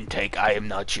calcium intake. I am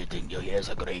not shitting you. He has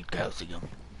a great calcium.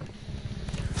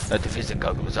 Let the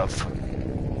physical goes up.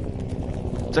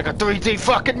 It's like a 3D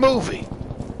fucking movie.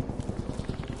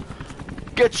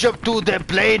 Get up to the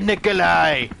plane,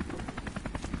 Nikolai.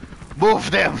 Move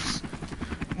them.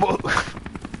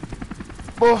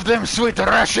 Move them sweet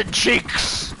Russian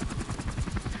cheeks.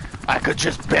 I could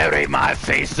just bury my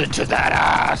face into that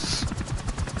ass.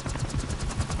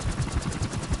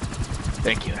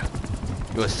 Thank you.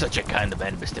 You are such a kind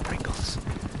man, Mr. Pringles.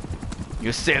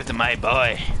 You saved my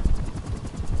boy.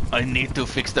 I need to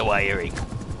fix the wiring.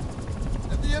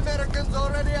 The Americans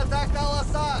already attacked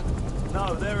Al-Assad.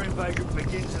 No, their invasion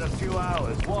begins in a few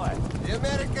hours. Why? The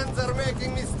Americans are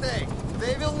making mistake.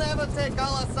 They will never take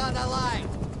Al-Assad alive.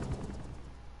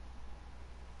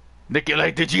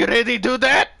 Nikolai, did you really do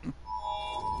that?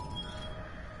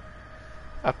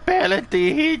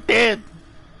 Apparently he did.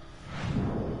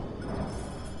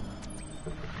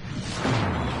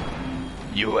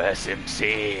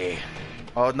 USMC.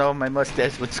 Oh no, my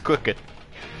mustache was crooked.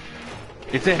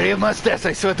 It's a real mustache,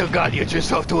 I swear to God, you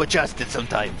just have to adjust it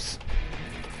sometimes.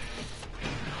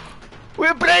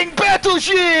 We're playing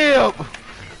Battleship!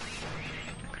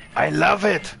 I love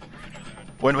it.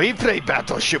 When we play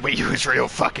Battleship, we use real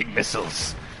fucking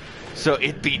missiles. So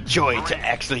it'd be joy to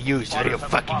actually use real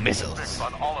fucking missiles.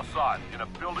 On Al-Assad in a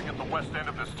building at the west end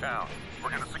of this town.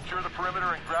 We're gonna secure the perimeter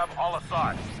and grab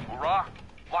Al-Assad. Hurrah!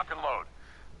 Lock and load.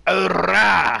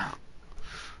 Hurrah!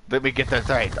 Let me get that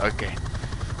right, okay.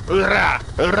 Hurrah!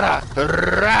 Hurrah!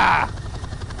 Hurrah!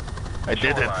 I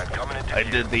did it. I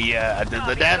did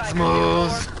the dance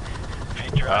moves.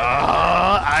 Oh,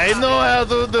 I know how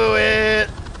to do it.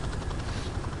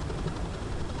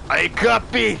 I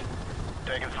copy.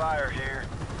 Taking fire here.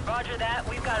 Roger that.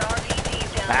 We've got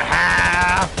RPGs down there.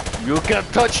 Aha! You can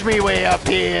touch me way up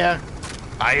here.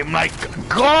 I am like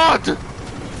God.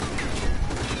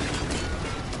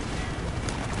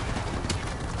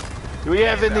 Do we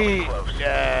have any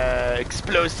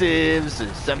explosives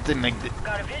or something like that?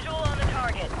 Got a visual on the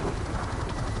target.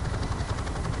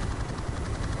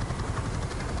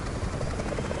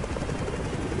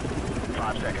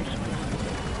 Seconds.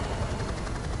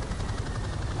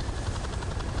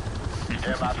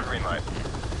 Stand by for green light.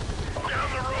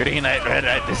 Green light, red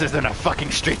light. This isn't a fucking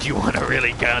street you want to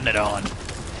really gun it on. Go,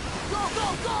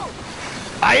 go, go!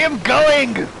 I am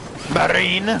going,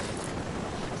 Marine.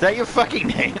 Is that your fucking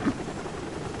name?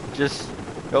 Just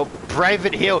go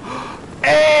Private Hill.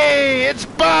 Hey, it's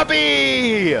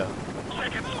Bobby!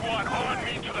 Second squad on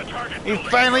me to the target. He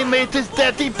finally made his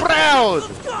daddy proud.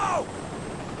 Let's go!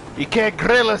 He can't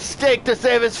grill a steak to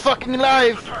save his fucking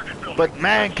life, but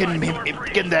man, can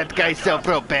that guy sell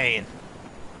propane?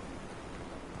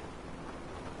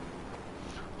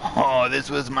 Oh, this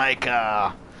was my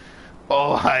car.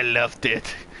 Oh, I loved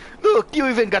it. Look, you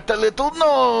even got the little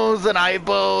nose and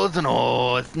eyeballs, and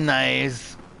oh, it's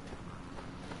nice.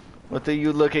 What are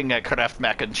you looking at, Kraft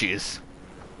mac and cheese?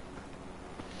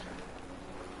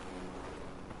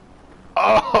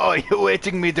 Oh, you're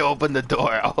waiting me to open the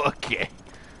door. Okay.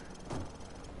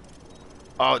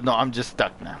 Oh, no, I'm just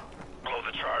stuck now. Blow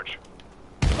the charge.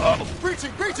 Oh.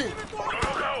 Breaching, breaching! Go,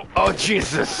 go, go! Oh,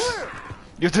 Jesus.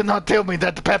 You did not tell me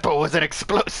that the pepper was an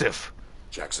explosive.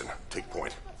 Jackson, take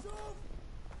point.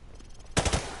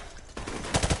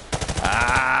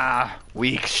 Ah,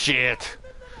 weak shit.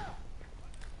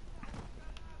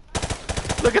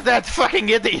 Look at that fucking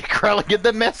idiot crawling in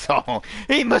the mess hall.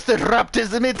 He must have dropped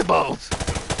his meatballs.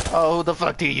 Oh, who the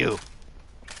fuck are you?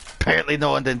 Apparently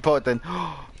no one's important.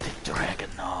 Oh, the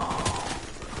dragon, no.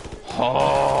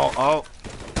 Oh, oh.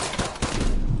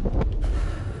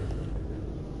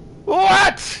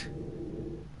 What?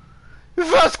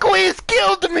 Vasquez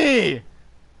killed me!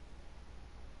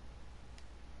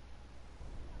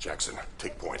 Jackson,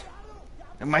 take point.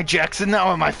 Am I Jackson now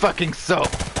or am I fucking so?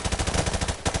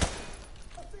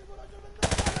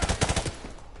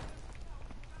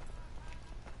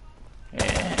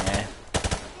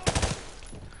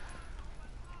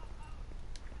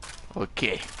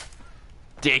 Okay.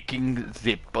 Taking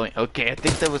the point. Okay, I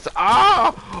think that was.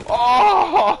 Oh!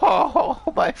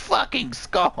 Oh! My fucking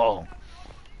skull!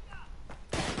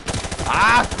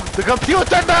 Ah! The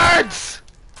computer nerds!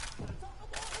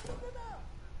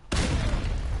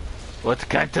 What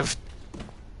kind of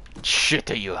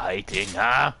shit are you hiding,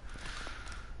 huh?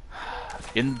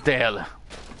 Intel.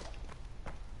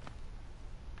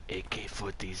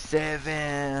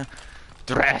 AK-47.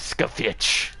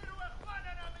 Draskovich.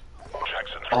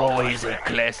 Always a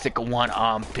classic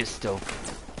one-arm pistol.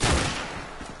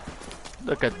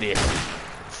 Look at this.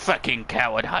 Fucking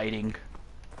coward hiding.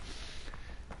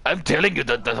 I'm telling you,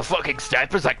 the fucking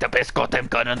sniper's like the best goddamn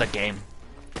gun in the game.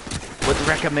 Would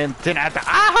recommend 10 out of...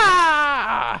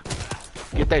 Ah!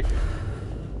 Get that.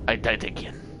 I died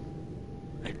again.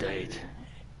 I died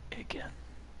again.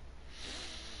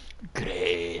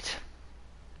 Great.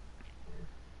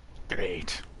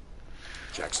 Great.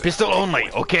 Jackson, Pistol only,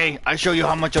 okay? I show you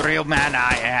how much a real man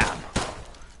I am.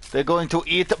 They're going to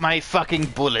eat my fucking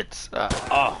bullets.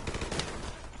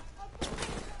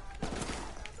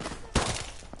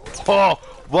 Oh,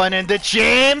 one in the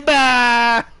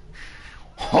chamber.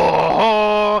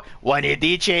 Oh, one in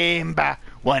the chamber.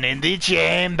 One in the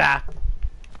chamber.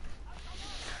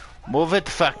 Move it,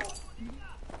 fuck.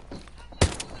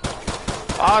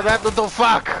 Oh, that little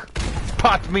fuck.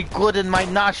 Pot me good in my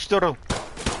nostril.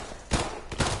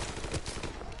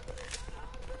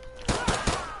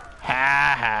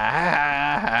 Ha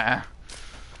ha ha.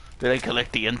 Did I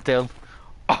collect the intel?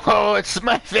 Oh, it's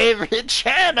my favorite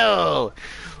channel!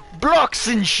 Blocks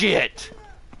and shit!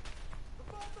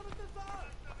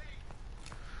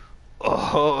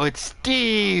 Oh, it's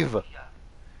Steve!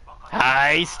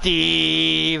 Hi,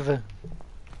 Steve!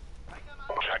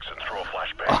 Jackson, throw a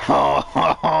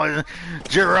flashbang. Oh,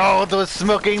 Gerald was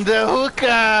smoking the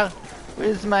hookah!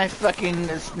 Where's my fucking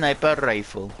sniper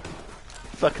rifle?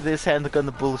 Fuck this handgun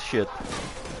bullshit.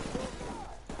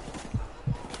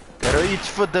 Gotta reach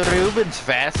for the Rubens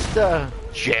faster,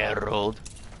 Gerald.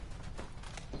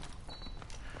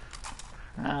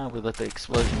 Ah, we let the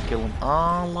explosion kill him.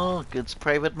 Oh look, it's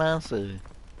Private Massey.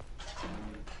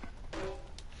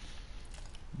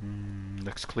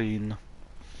 Looks clean.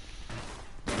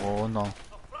 Oh no.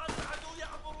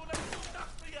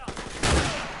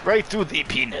 Right through the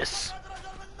penis.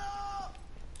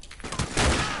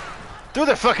 Through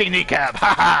the fucking kneecap,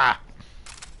 haha!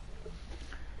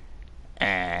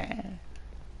 I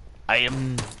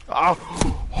am...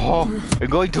 Oh, I'm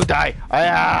going to die.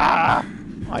 I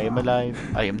am alive.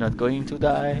 I am not going to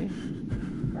die.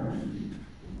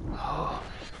 Oh,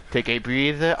 take a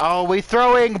breather. Oh, we're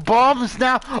throwing bombs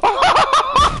now.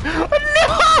 Oh,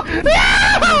 no!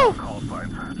 No! Call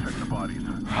signs. Check the bodies.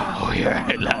 Oh, you're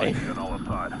alive.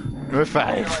 We're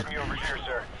fine.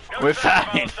 We're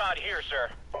fine. Here, sir.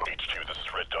 HQ, this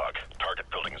is Red Dog. Target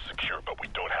building is secure, but we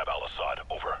don't have Al-Assad.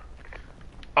 Over.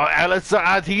 Oh,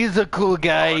 Al-Assad, he's a cool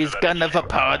guy. He's kind of a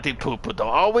party pooper though.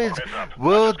 Always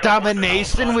world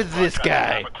domination with this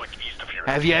guy.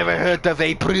 Have you ever heard of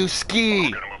a Pruski?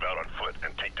 We're gonna move out on foot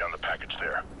and take down the package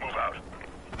there. Move out.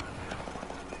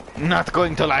 Not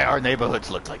going to lie, our neighborhoods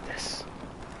look like this.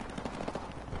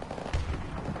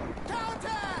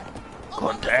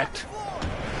 Contact.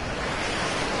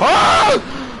 Oh!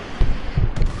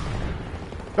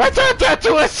 I thought that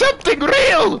was something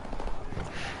real!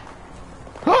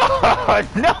 Oh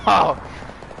no!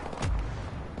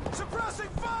 Suppressing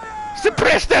fire!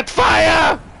 Suppress that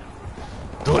fire!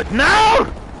 Do it now!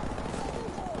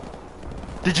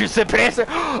 Did you suppress it?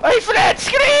 A flat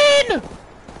screen!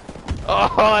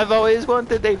 Oh, I've always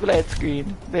wanted a flat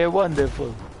screen. They're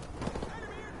wonderful.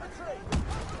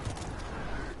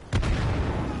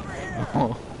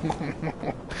 Oh.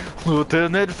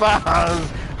 Lieutenant Faz,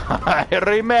 I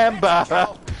remember.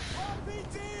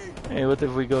 Hey, what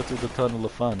if we go to the Tunnel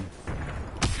of Fun?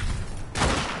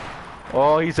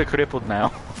 Oh, he's a crippled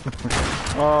now.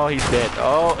 Oh, he's dead.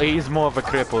 Oh, he's more of a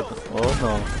crippled. Oh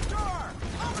no.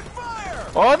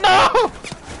 Oh no!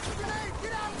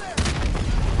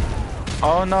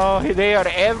 Oh no, they are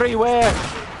everywhere!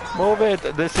 Move it!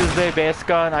 This is the best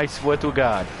gun, I swear to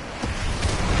God.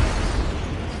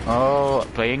 Oh,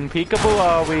 playing peekaboo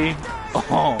are we?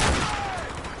 Oh.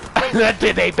 That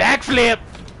did a backflip!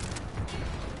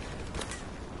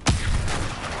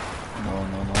 No,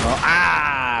 no, no, no.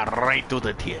 Ah! Right to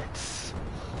the tits.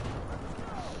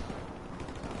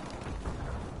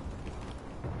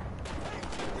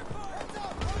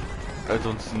 I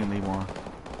don't see anyone.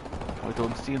 I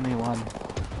don't see anyone.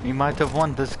 We might have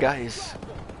won this, guys.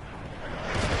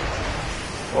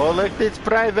 Oh, look, it's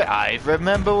private. I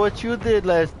remember what you did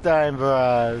last time for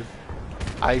us.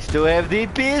 I still have the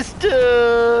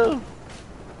pistol.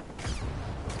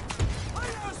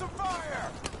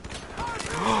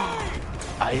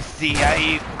 I see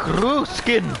a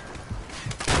Krakroski.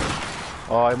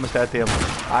 Oh, I must have him.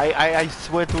 I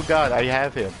swear to God, I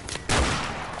have him.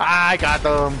 I got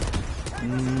him.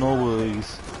 No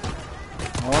worries.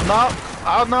 Oh no!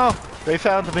 Oh no! They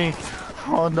found me.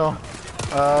 Oh no.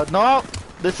 No!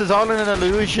 This is all an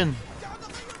illusion.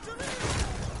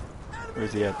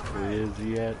 Where's he at? Where is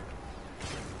he at?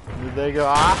 Where'd they go?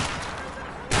 Ah!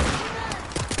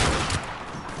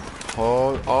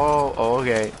 Oh,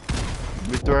 okay.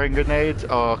 We're throwing grenades?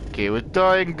 Okay, we're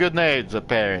throwing grenades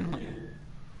apparently.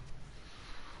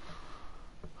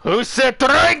 Who said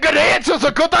throwing grenades was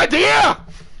a good idea?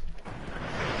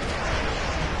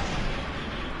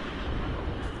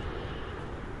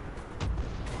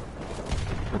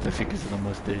 What the fuck is in the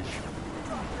mustache?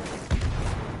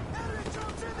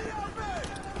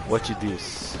 Watch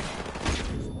this.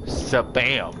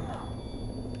 Sabam.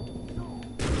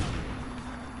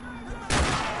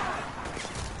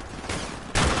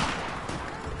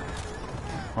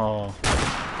 Oh.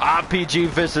 RPG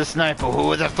versus sniper. Who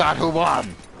would have thought who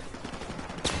won?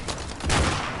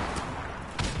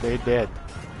 They dead.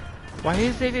 Why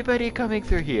is everybody coming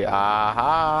through here?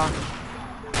 Aha!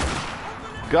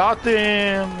 Got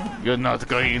him! You're not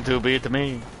going to beat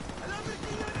me.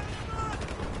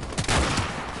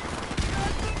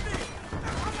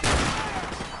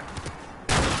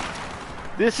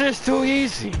 This is too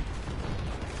easy.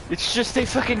 It's just a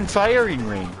fucking firing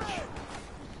range.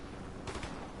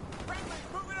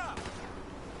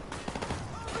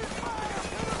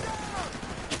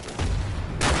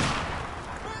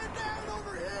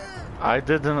 I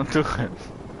didn't do it.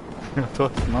 It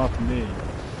was not me.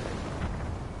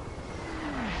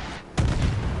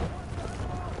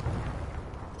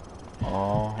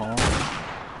 Uh-huh.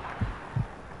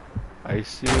 I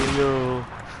see you.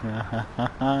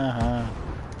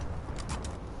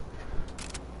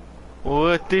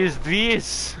 What is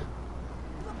this?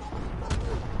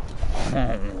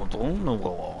 Oh, don't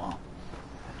know.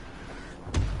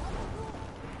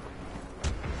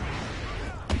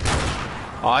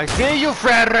 I see you,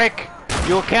 Frederick!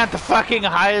 You can't fucking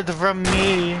hide from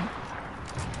me!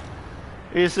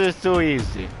 This is too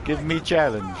easy. Give me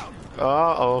challenge.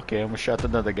 Oh, okay, I'm gonna shot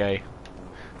another guy.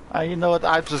 You know what?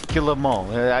 I just kill them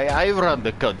all. I run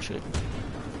the country.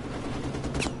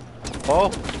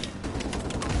 Oh!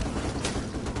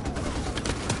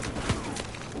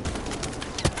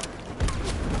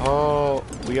 Oh,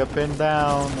 we up and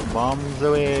down. Bombs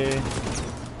away.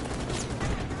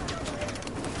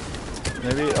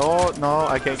 Maybe, oh no,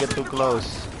 I can't get too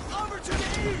close.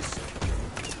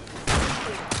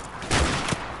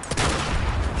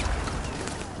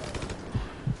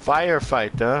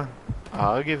 Firefighter?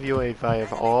 I'll give you a fire.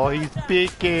 Oh, he's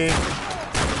peeking.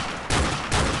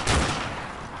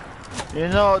 You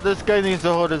know, this guy needs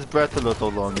to hold his breath a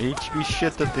little longer. He should be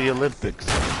shit at the Olympics.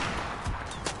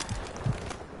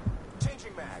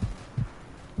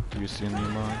 You see me,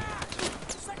 man?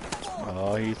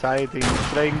 Oh, he's hiding. He's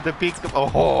trying to peek.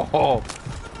 Oh,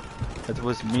 that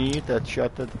was me that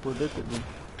shot that bullet at me.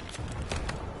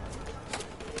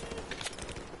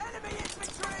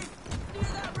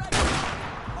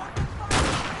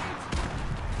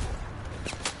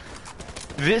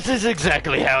 This is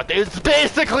exactly how it is. It's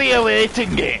basically a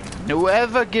waiting game.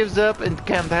 Whoever gives up and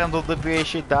can't handle the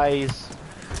pressure dies.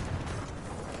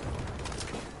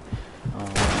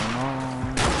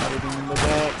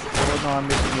 No, I'm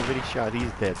missing every shot.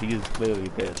 He's dead. He is clearly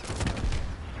dead.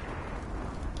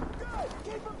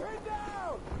 Keep him pinned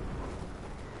down!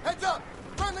 Heads up!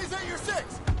 Friendly's at your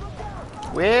 6!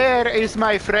 Where is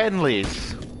my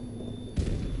friendlies?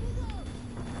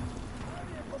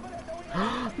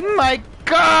 My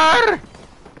car!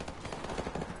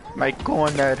 My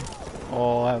corner.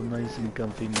 Oh, I'm nice and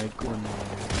comfy in my corner.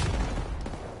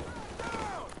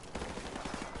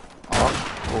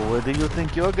 Oh, where do you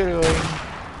think you're going?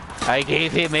 I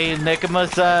gave him a neck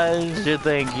massage,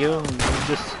 thank you.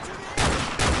 Just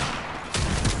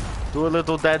do a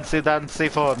little dancey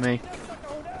for me.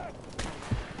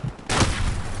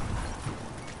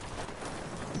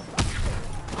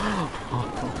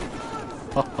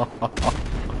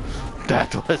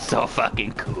 That was so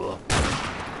fucking cool.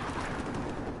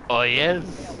 Oh yes.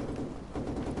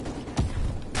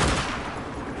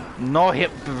 No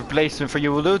hip replacement for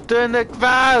you, Lieutenant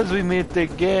Vaz. We meet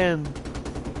again.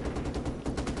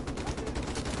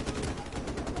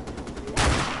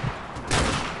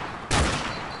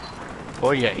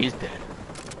 Oh yeah, he's dead.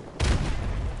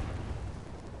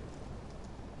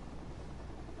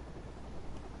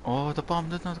 Oh, the bomb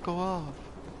did not go off.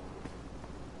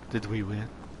 Did we win?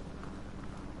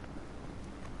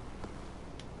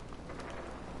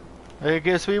 I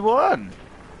guess we won.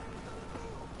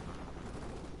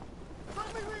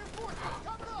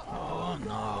 Oh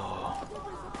no.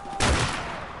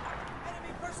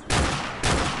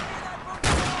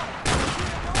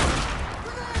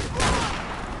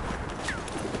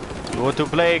 You want to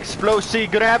play explosive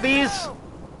grabbies?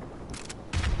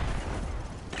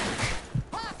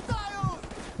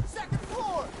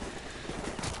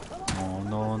 Oh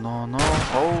no no no.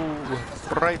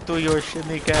 Oh, right to your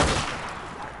shimmy cap.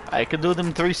 I can do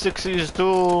them 360s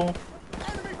too.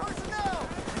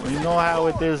 We know how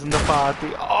it is in the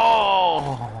party.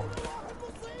 Oh!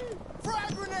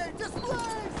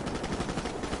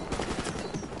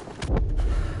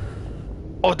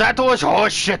 Oh, that was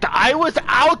horseshit. I was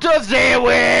out of their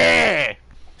way!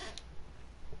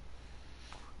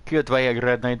 Cute way a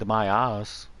grenade my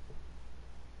ass.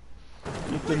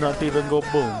 You did not even go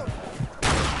boom.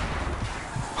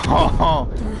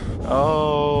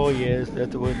 Oh yes,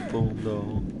 that went boom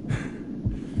though.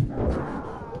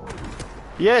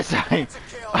 Yes,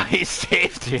 I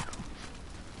saved him.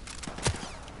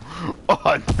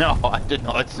 Oh no, I did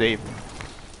not save him.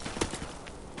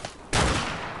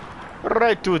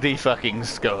 Right to the fucking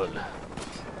skull.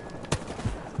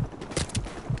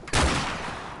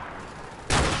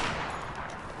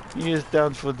 He is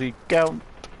down for the count.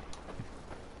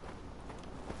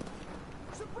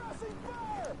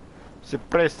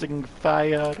 Suppressing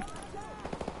fire.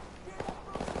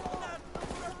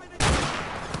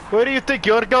 Where do you think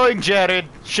you're going, Jared?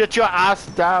 Shit your ass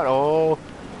down. Oh.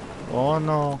 Oh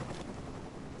no.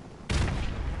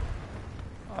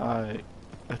 I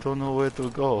don't know where to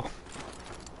go.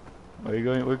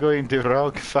 We're going the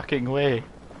wrong fucking way.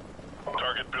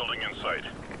 Target building in sight.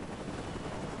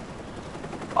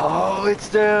 Oh, it's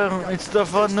the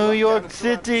fun New York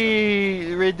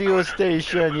City radio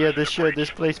station. Yeah, the shit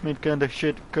displacement kind of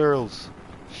shit girls.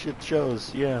 Shit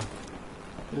shows, yeah.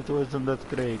 It wasn't that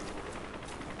great.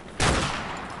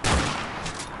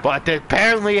 But it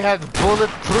apparently has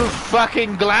bulletproof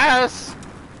fucking glass!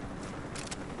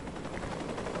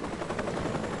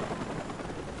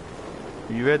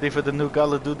 Are you ready for the new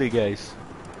Call of Duty, guys?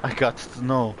 I got to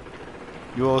know.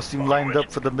 You all seem lined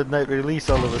up for the midnight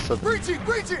release all of a sudden. Breaching!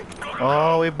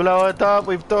 Oh, we blow it up,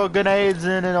 we throw grenades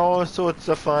in and all sorts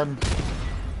of fun.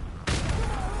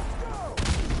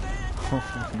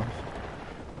 Oh no.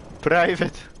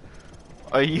 Private!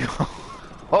 Are you...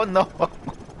 Oh no!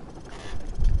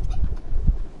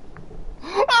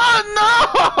 Oh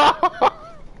no!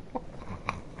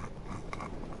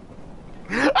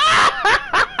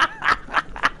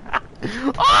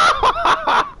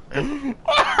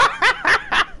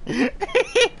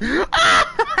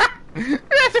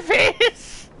 That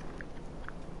face!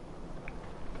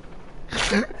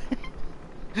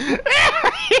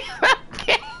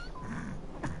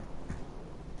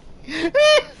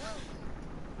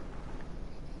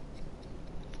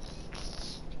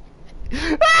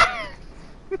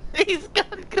 He's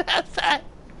gone cross-eyed.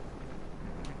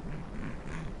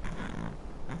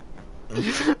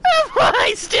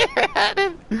 Why stare at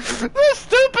him? The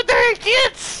stupider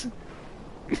kids!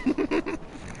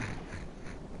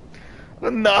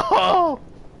 No! Oh,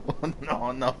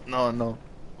 no, no, no, no.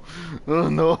 Oh,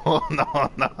 no,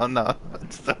 no, no, no.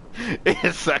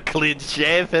 It's a clean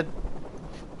shaven.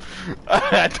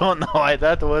 I don't know why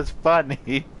that was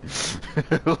funny.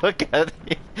 Look at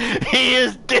him. He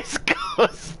is disco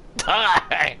star.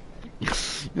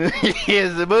 He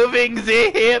is moving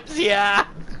the hips, yeah.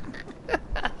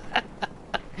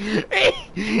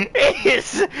 He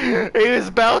is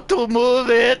about to move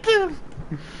it.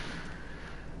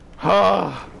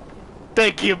 Oh,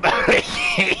 thank you, Barry,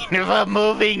 for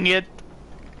moving it.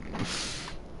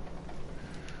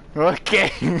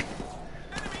 Okay.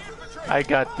 I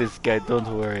got this guy, don't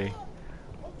worry.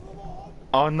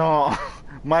 Oh no,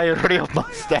 my real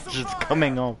mustache is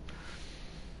coming off.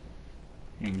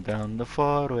 Down the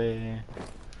four-way.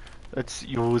 Let's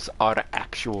use our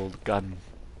actual gun.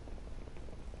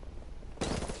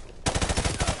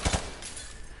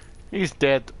 He's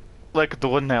dead, like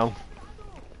Donnell.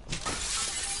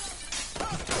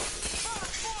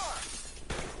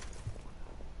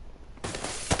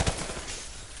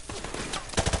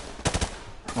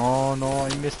 Oh no,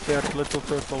 I missed their little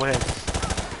turtle heads.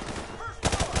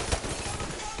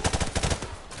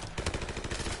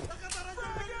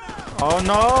 Oh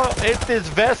no, it is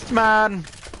Vestman!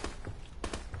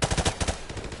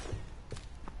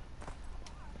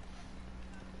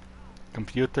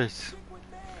 Computers.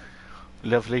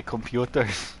 Lovely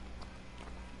computers.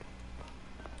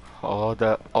 Oh,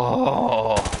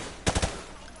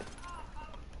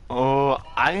 Oh,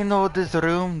 I know this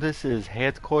room. This is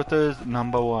headquarters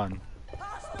 #1.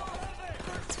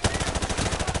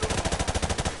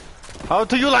 How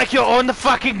do you like your own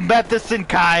fucking medicine,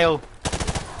 Kyle?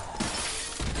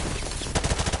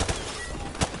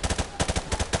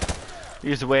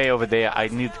 He's way over there. I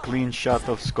need clean shot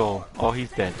of skull. Oh,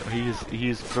 he's dead.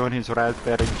 He's thrown his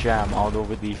raspberry jam all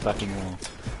over the fucking wall.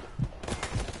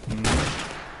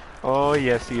 Oh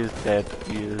yes, he is dead.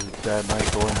 He is dead. I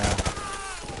go now.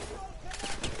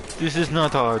 This is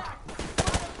not hard.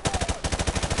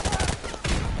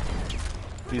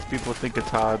 These people think it's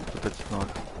hard, but it's not.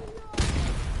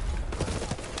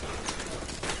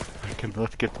 I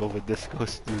cannot get over this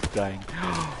ghost who's dying.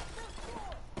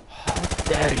 How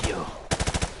dare you!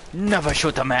 Never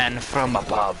shoot a man from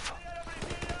above.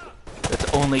 It's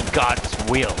only God's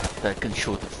will that can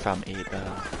shoot from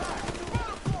above.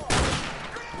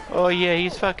 Oh yeah,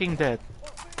 he's fucking dead.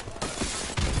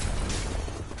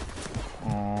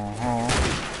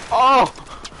 Oh!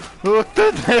 What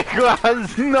the heck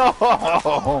was?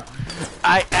 No!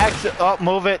 Oh,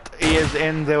 move it. He is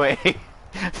in the way.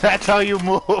 That's how you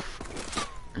move.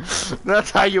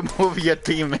 That's how you move your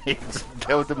teammates.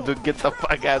 Tell them to get the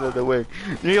fuck out of the way.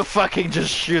 You fucking just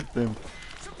shoot them.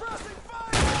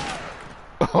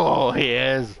 Oh, he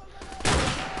is.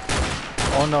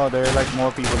 Oh no, there are like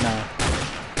more people now.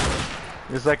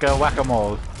 It's like a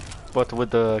whack-a-mole, but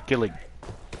with the killing.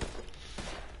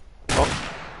 Oh,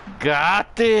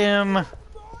 got him!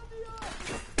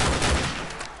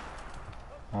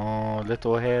 Oh,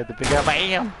 little head, the bigger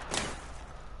bam!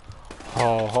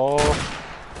 Ho ho!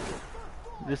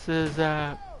 This is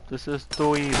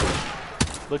too easy.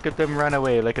 Look at them run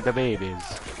away, look at the babies.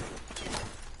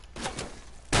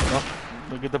 Oh,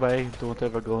 look at the bay, don't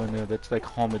ever go in there, that's like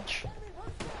homage.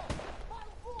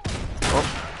 Oh,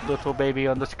 little baby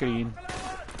on the screen.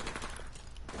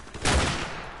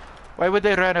 Why would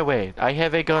they run away? I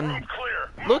have a gun.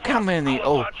 Look how many.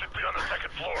 Oh,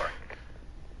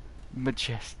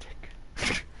 majestic.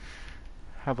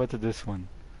 How about this one?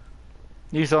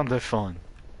 He's on the phone.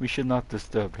 We should not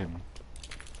disturb him.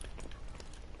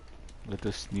 Let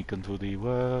us sneak into the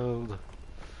world.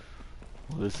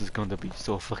 Well, this is gonna be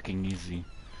so fucking easy.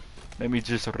 Let me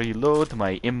just reload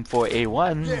my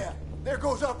M4A1. Yeah, there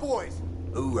goes our boys.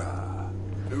 Hoorah!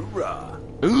 Hoorah!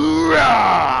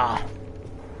 Hoorah!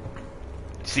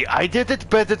 See, I did it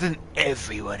better than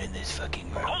everyone in this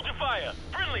fucking room. Hold your fire!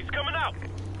 Friendly's coming out!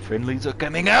 Friendlies are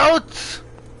coming out!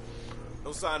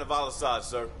 No sign of Al-Assad,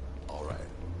 sir. All right.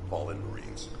 Fall in,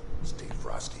 Marines. Stay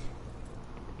frosty.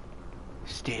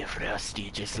 Stay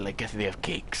frosty, just like if we have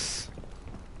cakes.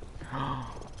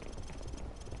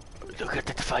 Look at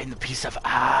that fine piece of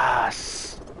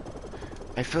ass!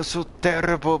 I feel so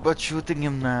terrible about shooting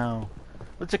him now.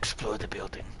 Let's explore the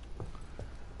building.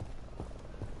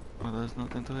 Well, there's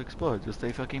nothing to explore, just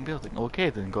a fucking building. Okay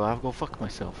then, I'll go fuck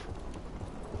myself.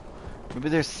 Maybe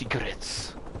there's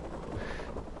secrets.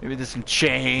 Maybe there's some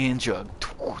change, or a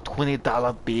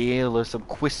 $20 bill, or some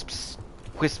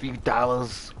crispy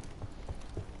dollars.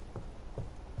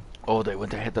 Oh, they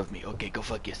went ahead of me. Okay, go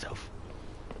fuck yourself.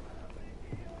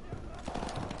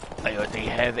 I already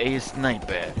have a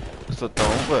sniper, so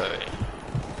don't worry.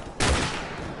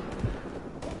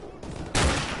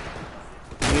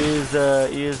 Is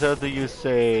how do you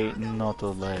say not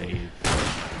alive?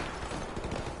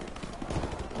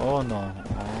 Oh no.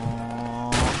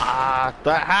 Oh,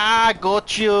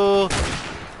 got you!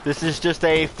 This is just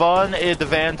a fun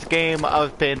advanced game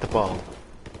of paintball.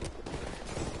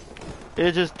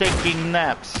 It's just taking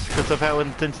naps because of how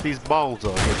intense these balls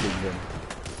are hitting them.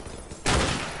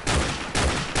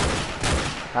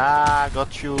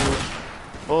 Got you.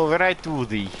 Oh, right to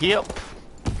the hip.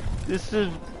 This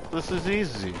is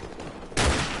easy.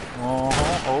 Oh.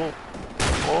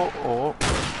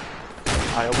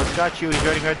 I almost got you. He's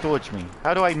running right towards me.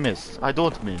 How do I miss? I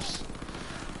don't miss.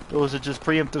 Those are just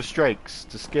preemptive strikes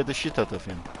to scare the shit out of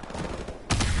him.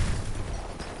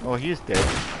 Oh, he is dead.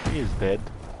 He is dead.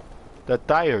 That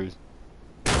tire is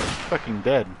fucking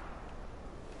dead.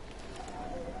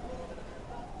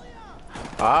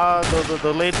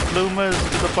 The late bloomers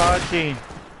to the party.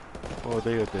 Oh,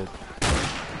 they are dead.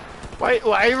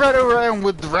 Why run around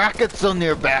with rockets on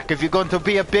their back if you're going to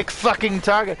be a big fucking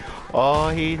target? Oh,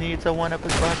 he needs a one up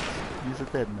his butt. He's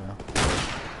dead now.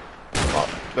 Oh,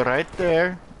 right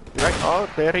there. Right. Oh,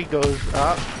 there he goes.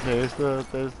 Ah, there's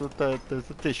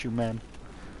the tissue man.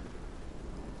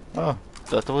 Oh,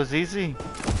 that was easy.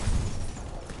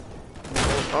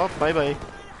 Oh, bye bye.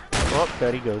 Oh,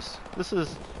 there he goes. This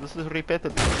is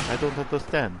repetitive. I don't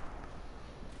understand.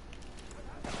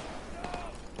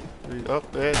 Oh,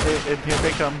 and here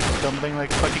they come, stumbling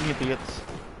like fucking idiots.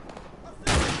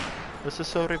 This is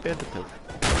so repetitive.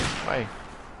 Why?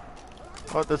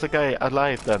 Oh, there's a guy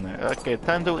alive down there. Okay,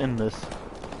 time to end this.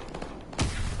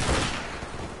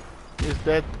 He's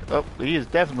dead. Oh, he is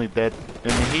definitely dead.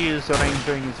 And he is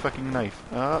arranging his fucking knife.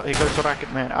 Oh, here goes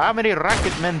Rocket Man. How many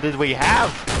Rocket Men did we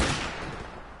have?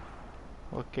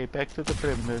 Okay, back to the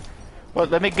perimeter. Well,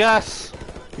 let me guess.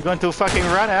 You're going to fucking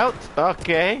run out?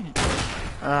 Okay.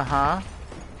 Uh-huh.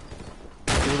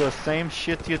 Do the same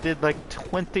shit you did like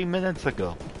 20 minutes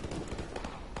ago.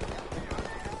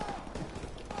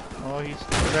 Oh, he's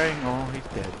trying. Oh, he's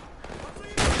dead.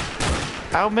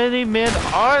 How many men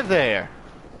are there?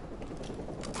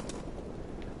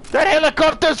 That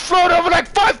helicopter's flown over like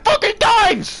 5 fucking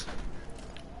times!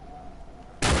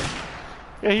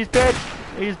 Yeah, he's dead.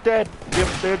 He's dead. Yep,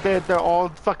 they're dead. They're all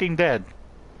fucking dead.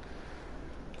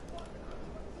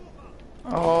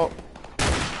 Oh.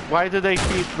 Why do they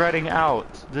keep running out?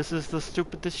 This is the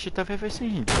stupidest shit I've ever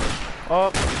seen.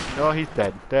 Oh. Oh, he's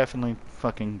dead. Definitely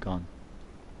fucking gone.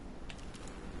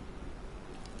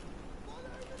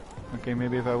 Okay,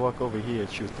 maybe if I walk over here,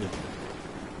 shoot it.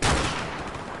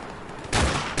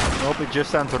 Nope, it just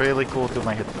sounds really cool to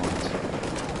my headphones.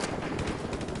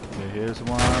 Okay, here's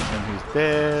one, and he's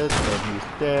dead, and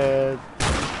he's dead.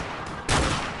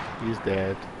 He's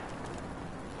dead.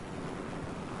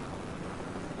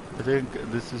 I think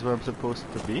this is where I'm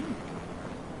supposed to be.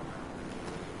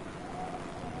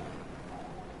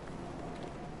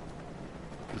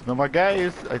 There's no more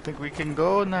guys. I think we can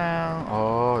go now.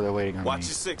 Oh, they're waiting on me. Watch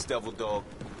your six, devil dog.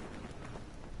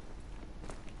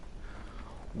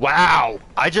 Wow!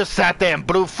 I just sat there and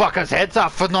blew fuckers' heads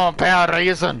off for no apparent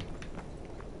reason.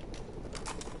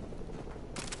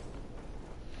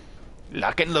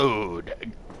 Lock and load.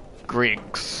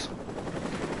 Griggs.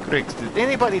 Griggs, did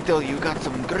anybody tell you got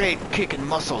some great kicking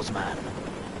muscles, man?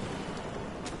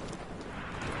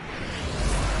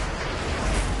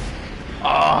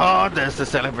 Oh, there's the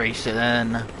celebration.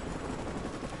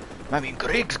 I mean,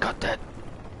 Griggs got that.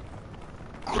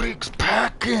 Griggs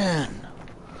packing.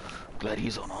 Glad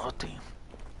he's on our team.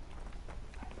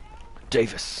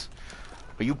 Davis,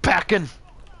 are you packing?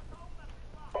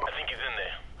 I think he's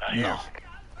in there. No.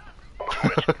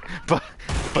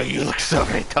 but you look so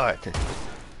retarded.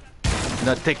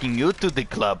 Not taking you to the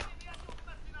club.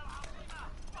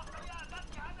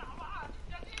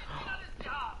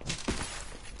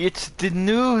 It's the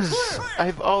news.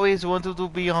 I've always wanted to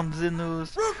be on the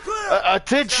news.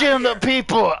 Attention,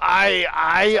 people!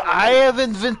 I have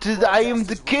invented. I am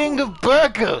the king of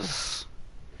burgers.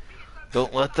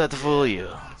 Don't let that fool you.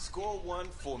 Score one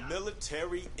for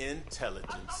military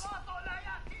intelligence.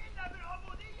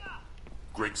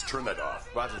 Griggs, turn that off.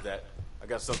 Roger that. I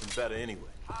got something better anyway.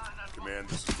 Command,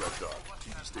 this is Red Dog.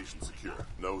 TV station secure.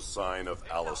 No sign of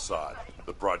Al-Assad.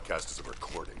 The broadcast is a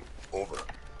recording. Over.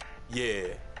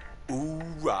 Yeah.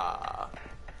 Hoorah.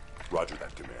 Roger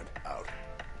that, Command. Out.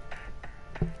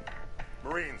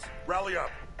 Marines, rally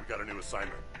up. We got a new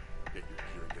assignment. Get your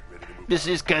gear and get ready to move. This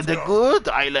is Let's kinda go. good.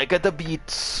 I like the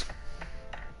beats.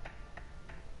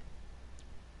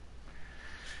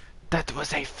 That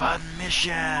was a fun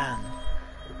mission.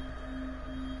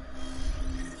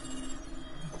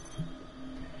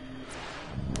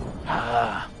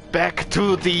 Back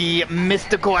to the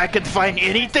mystical. I can find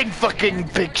anything fucking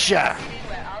picture.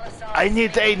 I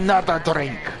need another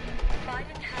drink.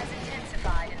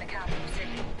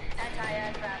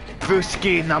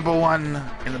 Brewski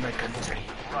 #1 in my country.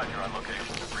 Roger, on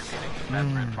location. Repeating.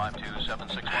 Command grid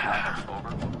 52761.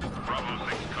 Over. Bravo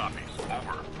 6 copies.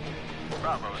 Over.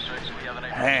 Bravo 6, we have an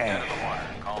Hey. dead of the water.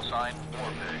 Call sign,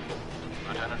 Warpig.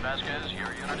 Lieutenant Vasquez,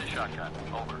 your unit is shotgun.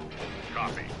 Over.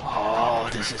 Copy. Oh,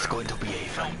 this is going to be a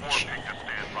fun mission. Warping to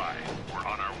stand by. We're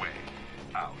on our way.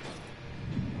 Out.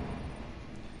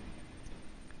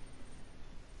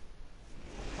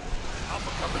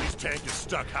 Alpha Company's tank is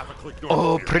stuck half a click north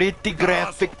Oh, of here. pretty Let's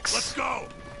graphics. go.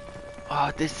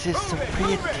 Oh, this is so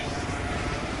pretty.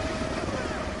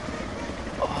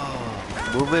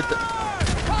 Oh, move it.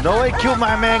 No, I killed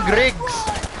my man Griggs.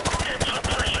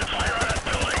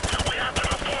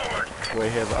 Do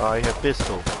I have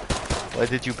pistol. Why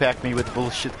did you pack me with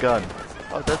bullshit gun?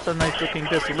 Oh, that's a nice looking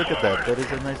pistol. Look at that. That is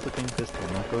a nice looking pistol.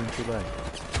 Not going to lie.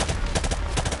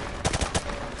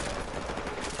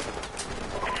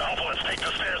 Alpha, let's take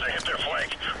the stairs and hit their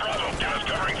flank. Bravo, give us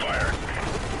covering fire.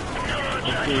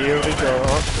 Okay, here we go. There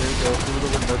we go. Through the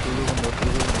window, through the window,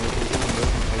 through the window, through the window.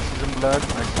 I see some blood.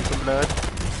 I see some blood.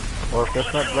 Or if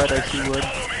that's not blood, I see wood.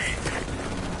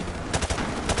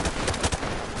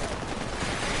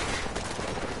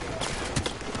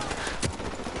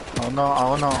 Oh no,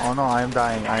 oh no, oh no, I am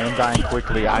dying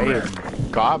quickly. I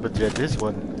am garbage at this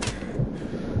one.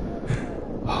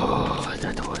 Oh,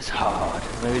 that was hard.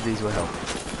 Maybe these will help.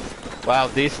 Wow,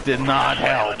 this did not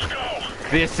help.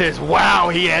 This is, wow,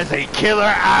 he has a killer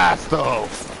ass though.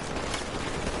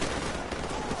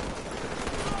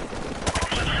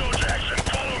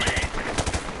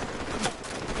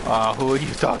 Who are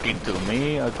you talking to?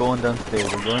 Me? Going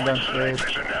downstairs. I'm going downstairs.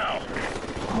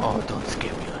 Oh, don't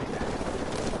scare me like that.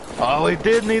 Oh, we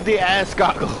did need the ass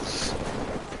goggles.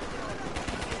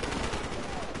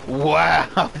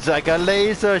 Wow, it's like a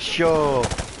laser show.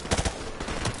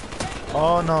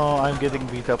 Oh no, I'm getting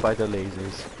beat up by the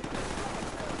lasers.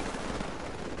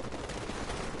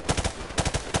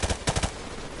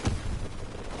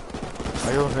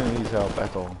 I don't think he needs help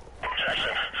at all. Jackson,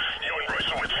 you and Royce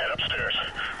will head upstairs.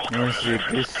 Honestly,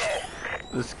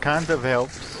 this kind of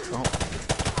helps. Oh.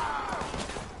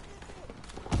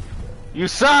 You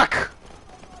suck!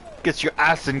 Get your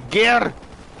ass in gear!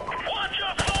 Watch your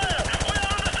fire! We're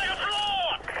on the second floor!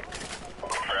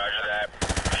 Roger that.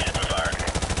 Hit the fire.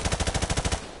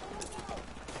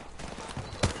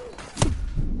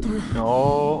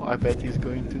 No, I bet he's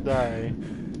going to die.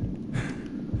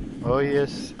 Oh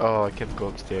yes. Oh, I can't go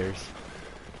upstairs.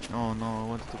 Oh no, I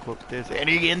wanted to go upstairs.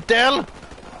 Any intel?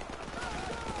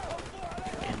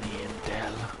 Any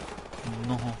intel?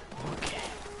 No. Okay.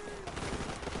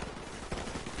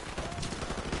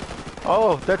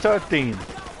 Oh, that's our team.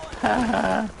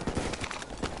 Haha.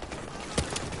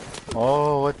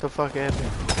 Oh, what the fuck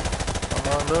happened?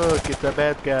 Oh look, it's a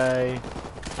bad guy.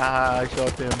 Haha, I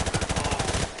shot him.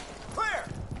 Clear!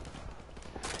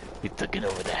 We took it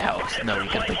over the house. Now we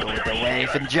got to go with the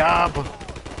wife and job.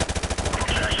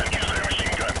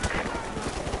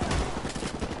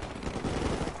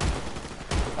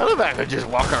 I love how I could just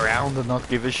walk around and not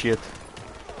give a shit.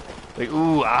 Like,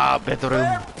 ooh,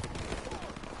 bedroom.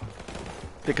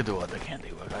 They could do other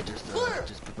candy work. I just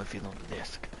put my feet on the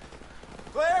desk.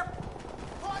 Clear!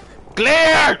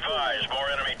 Clear!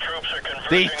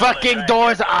 The fucking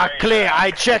doors are clear.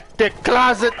 I checked the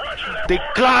closet. The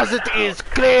closet is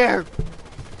clear.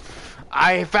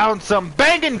 I found some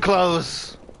banging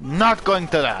clothes. Not going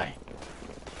to lie.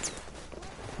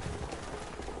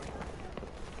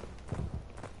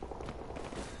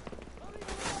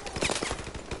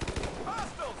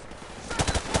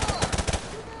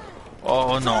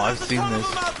 Oh no, I've seen this.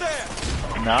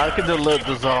 Now I can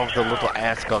dissolve the little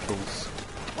ass goggles.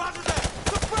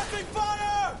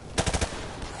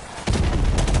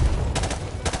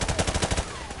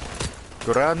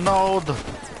 Grenade!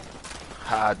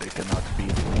 Ah, they cannot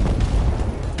beat me.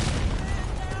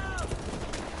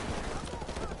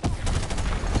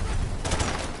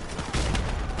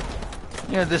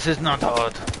 Yeah, this is not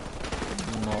hard.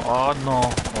 No, oh no,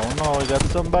 oh no, we got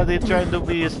somebody trying to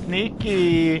be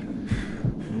sneaky.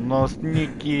 No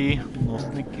sneaky, no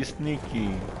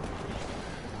sneaky.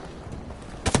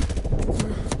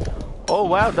 Oh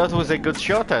wow, that was a good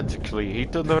shot actually. He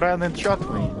turned around and shot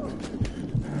me.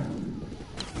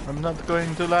 I'm not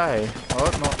going to lie. Oh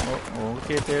no, no,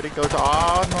 okay, there he goes.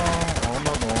 Oh no,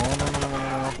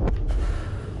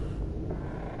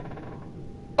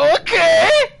 no. Okay,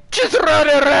 just run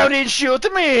around and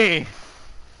shoot me.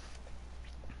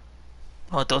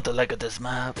 Oh, don't I look at this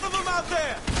map?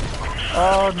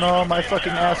 Oh no, my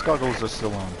fucking ass goggles are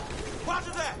still on.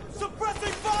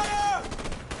 Suppressing fire!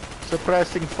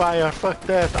 Suppressing fire, fuck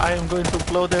that. I am going to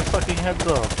blow their fucking heads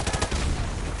off.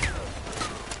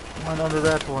 One under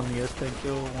that one, yes, thank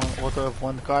you.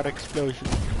 One car explosion.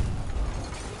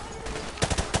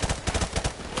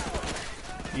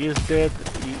 He is dead.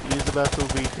 He is about to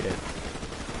be dead.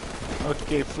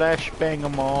 Okay, flashbang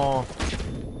them all.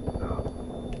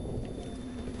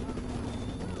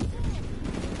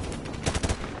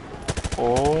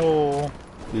 Oh,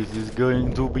 this is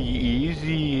going to be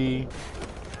easy.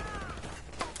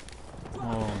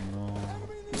 Oh no.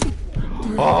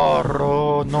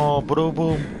 Oh no, bro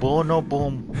boom, bono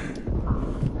boom.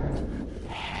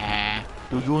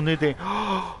 Do you need a...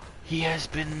 He has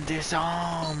been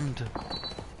disarmed.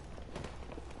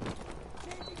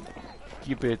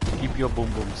 Keep your boom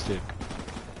boom stick.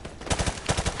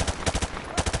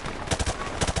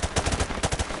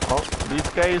 Oh, these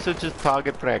guys are just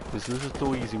target practice. This is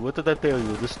too easy. What did I tell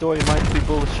you? The story might be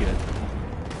bullshit.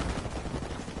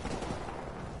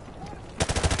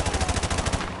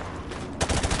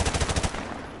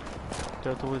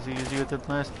 That was easier than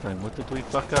last time. What did we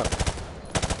fuck up?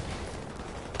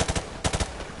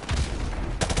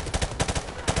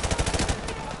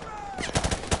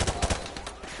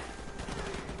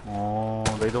 Oh,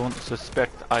 they don't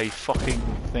suspect a fucking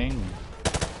thing.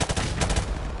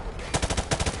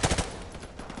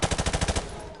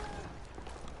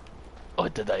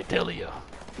 What did I tell you?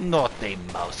 Not a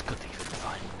mouse could even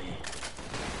find me.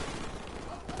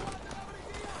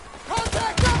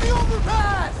 Contact on the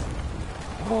overpass!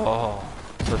 Oh,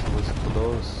 that was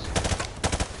close.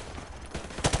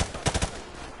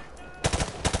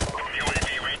 UAV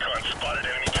recon spotted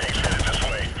enemy tanks headed this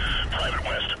way. Private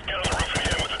West, get on the roof and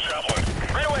hit him with the javelin.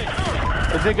 Right away, I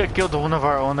think I killed one of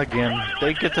our own again.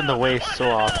 They get in the way so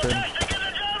often.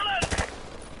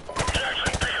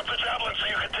 Jackson, pick up the javelin so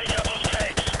you can take out those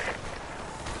tanks.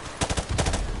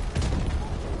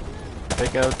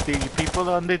 Take out the people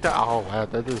on the... Oh wow,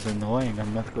 that is annoying.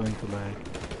 I'm not going to lie.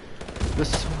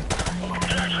 This is so tiny.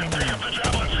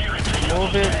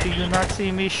 Move it. Do you not see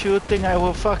me shooting? I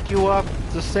will fuck you up.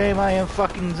 The same I am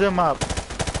fucking them up.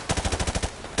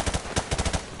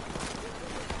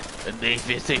 And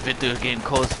if a video game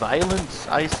cause violence,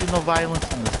 I see no violence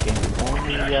in this game.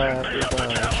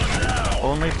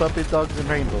 Only puppy dogs and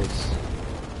rainbows.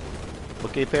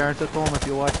 Okay, parents at home, if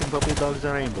you're watching Puppy Dogs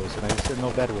and Rainbows, and I said no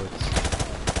bad words.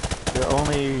 They're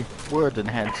only word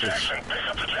enhancers.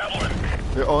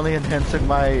 They're only enhancing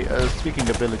my speaking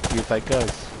ability if I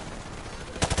cuss.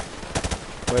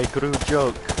 My crude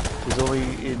joke is only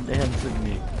enhancing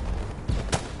me.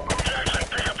 Jackson,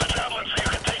 pick up the javelin so you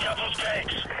can take out those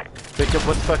tanks. Pick up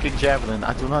what fucking javelin?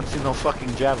 I do not see no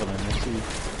fucking javelin. I see.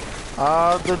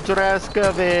 Oh, the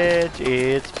Draskovic,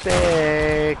 it's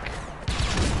fake.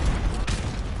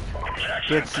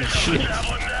 Get some shit.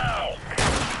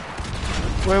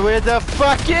 Where the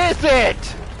fuck is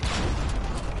it?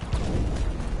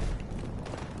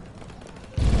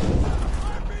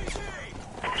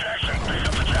 Jackson, pick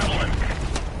up the javelin.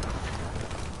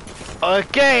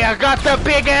 Okay, I got the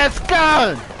big ass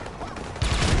gun.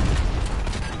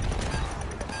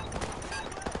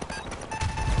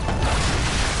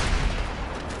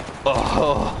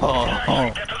 Oh.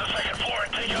 Get to the second floor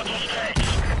and take out those tanks.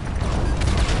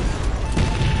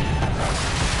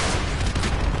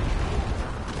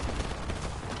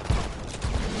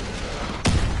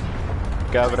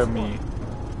 Cover me.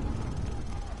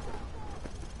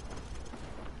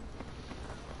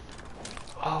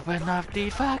 Open up the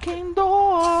fucking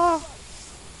door.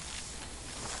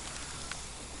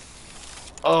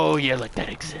 Oh yeah, like that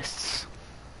exists.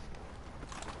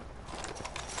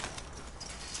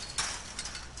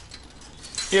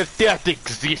 If that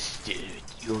existed,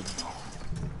 you know.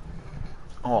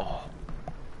 Oh.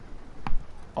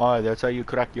 Oh, that's how you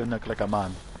crack your neck like a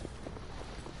man.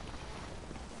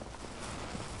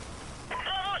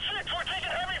 Bravo 6, we're taking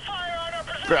heavy fire on our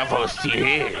position. Bravo 6. Who the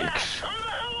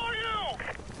hell are you?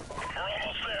 We're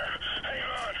almost there. Hang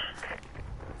on.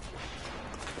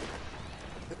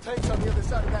 The tank's on the other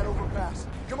side of that overpass.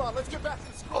 Come on, let's get back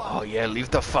to the squad. Oh yeah, leave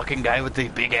the fucking guy with the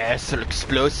big ass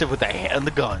explosive with a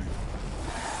handgun.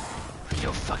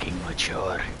 Real fucking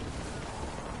mature.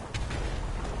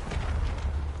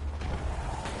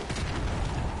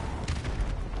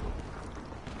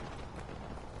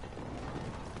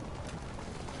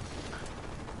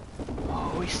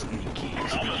 Oh, he's sneaky.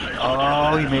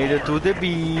 Oh, he made it to the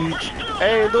beach.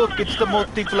 Hey, look, it's the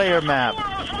multiplayer map.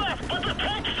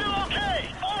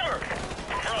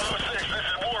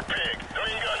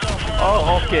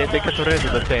 Oh, okay, they got rid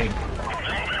of the tank.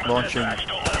 Launching.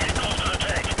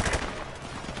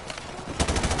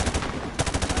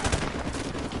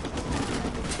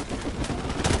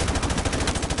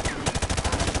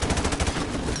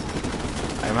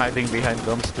 I'm hiding behind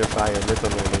dumpster fire,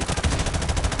 literally.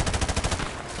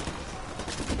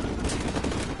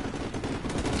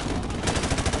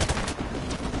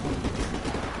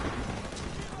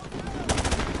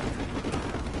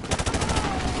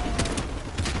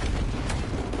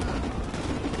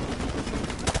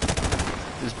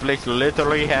 This place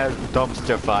literally has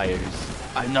dumpster fires.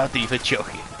 I'm not even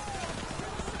joking.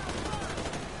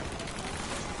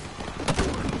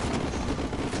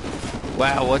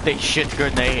 Wow, what a shit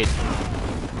grenade.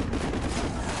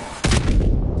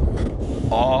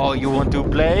 Oh, you want to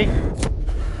play?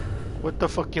 What the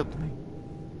fuck killed me?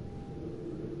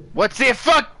 What the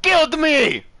fuck killed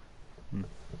me?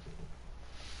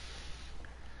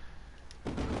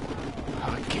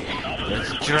 Okay,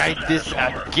 let's try this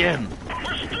again.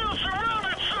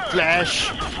 Flash,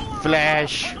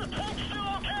 flash.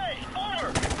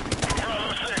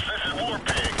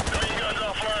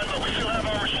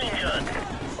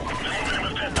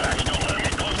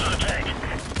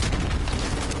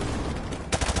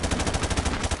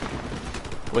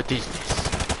 What is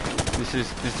this?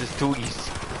 This is too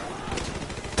easy.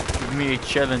 Give me a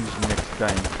challenge next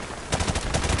time.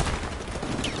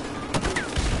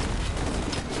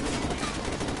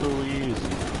 Too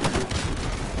easy.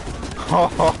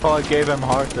 Oh, I gave him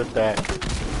heart attack.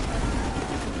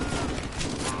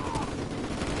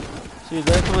 See,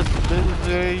 that was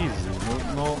very easy.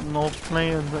 No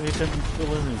plan. I didn't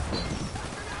feel anything.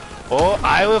 Oh,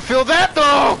 I will feel that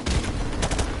though.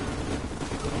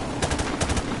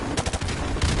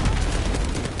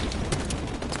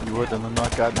 You wouldn't have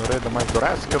not gotten rid of my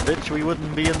Draskovic, we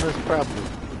wouldn't be in this problem.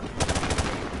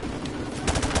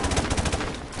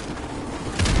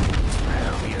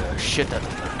 Well, you're shit at it.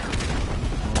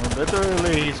 Oh,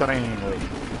 literally, he's running away.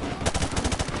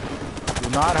 Do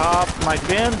not hop my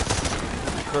fence,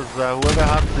 because whoever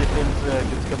hops the fence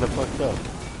gets kinda fucked up.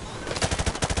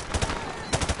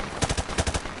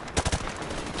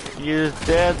 He is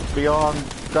dead beyond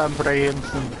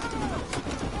comprehension.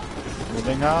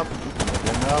 Moving up.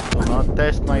 Up, will not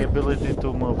test my ability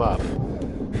to move up.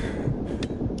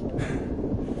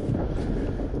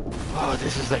 Oh,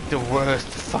 this is like the worst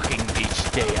fucking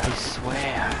beach day, I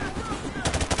swear.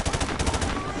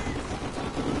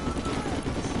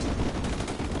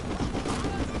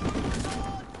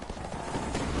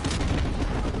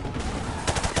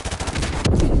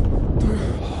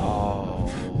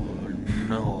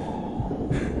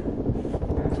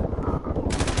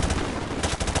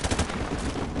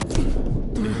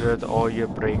 before you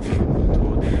bring him to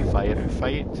the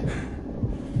firefight.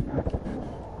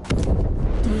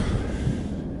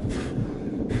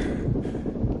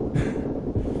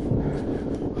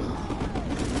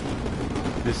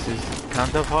 This is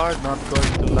kind of hard, not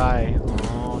going to lie.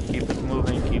 Oh, keep it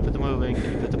moving, keep it moving,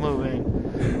 keep it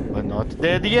moving. We're not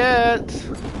dead yet!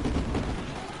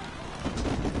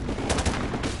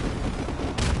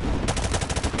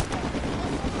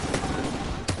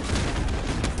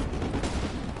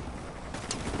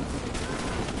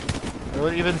 I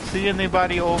don't even see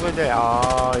anybody over there.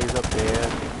 Oh, he's up there.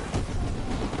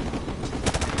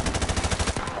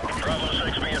 Bravo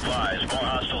 6, be advised. More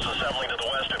hostiles assembling to the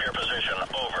west of your position.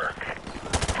 Over.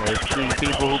 I see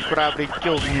people who probably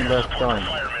killed me last time.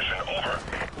 Fire mission. Over.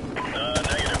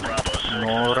 Negative, Bravo 6.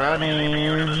 No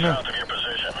running. South of your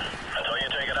position. Until you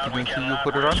take it out, we Didn't see you cannot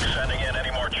put it on? risk sending in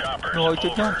any more choppers. No, I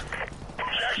did Over. not.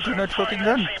 You did not fucking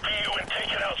gun. CPU and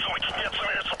take it out so we can get some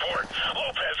air support.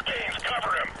 Lopez Gaines,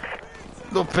 cover him.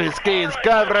 Lopez Gaines,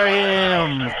 cover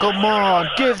him! Come on,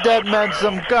 give that man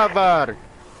some cover!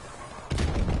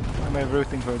 Why am I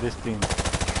rooting for this team?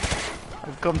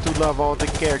 I've come to love all the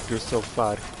characters so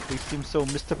far. They seem so...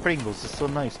 Mr. Pringles is so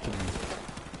nice to me.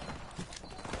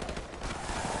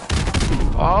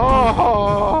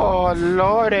 Oh,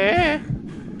 Lordy!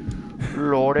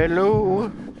 Lordy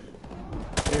Lou!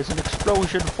 There's an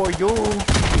explosion for you!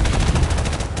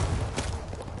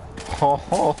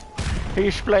 Oh,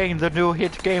 he's playing the new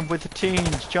hit game with the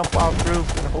teens. Jump off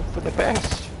roof and hope for the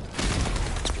best.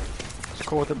 It's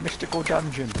called the Mystical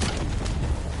Dungeon.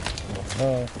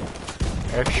 Oh,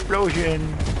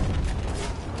 explosion!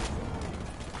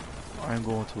 I'm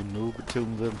going to noob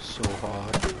tune them so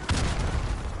hard.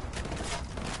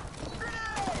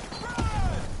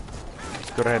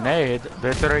 Grenade?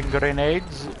 Veteran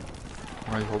grenades?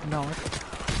 I hope not.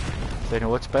 They know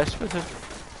what's best with it.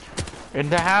 In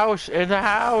the house! In the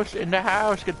house! In the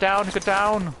house! Get down! Get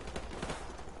down!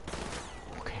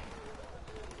 Okay.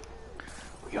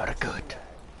 We are good.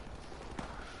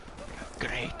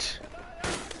 Great.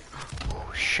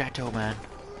 Oh, Shadow Man.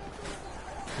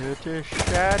 It is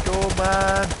Shadow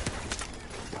Man!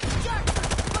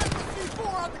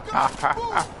 Ha ha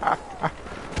ha ha ha!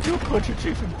 You couldn't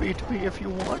even beat me if you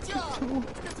wanted to.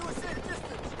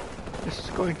 This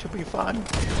is going to be fun.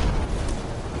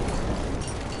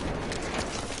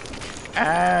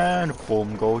 And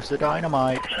boom goes the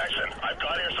dynamite. Jackson, I've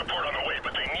got air support on the way,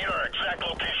 but they need our exact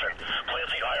location. Plant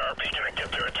the IR beacon and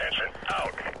get their attention.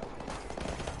 Out.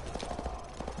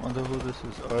 Wonder who this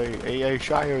is. Oi, AA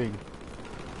Shiring.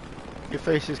 Your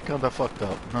face is kinda fucked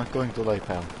up. Not going to lie,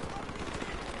 pal.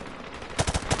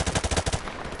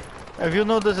 Have you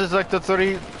noticed it's like the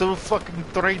three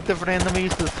different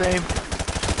enemies, the same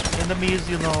enemies,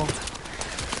 you know?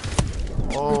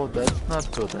 Oh, that's not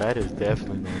good. That is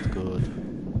definitely not good.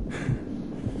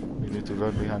 We need to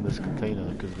run behind this container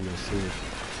because we are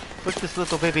safe. Look, this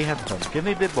little baby handgun. Give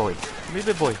me big boy. Give me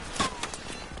big boy.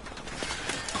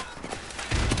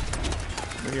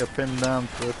 We are pinned down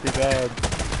pretty bad.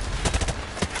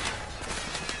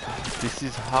 This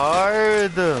is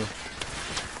hard.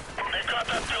 They've got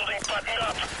that building buttoned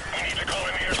up. We need to call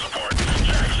in air support.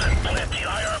 Jackson, plant the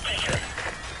IR beacon.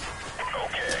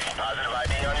 Okay, positive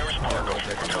ID on your report.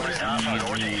 Recovery house on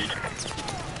northeast.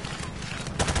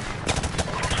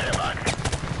 Stand by.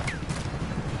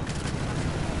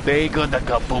 They gonna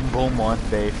go boom boom one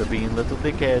day for being little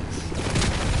dickheads.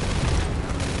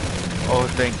 Oh,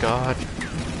 thank God.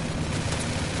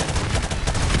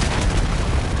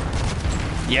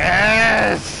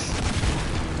 Yes!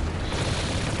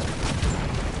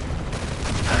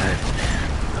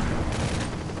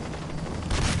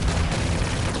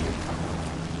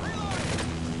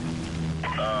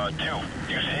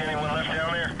 Do you see anyone left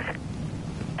down there?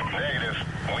 Negative.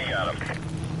 We got them.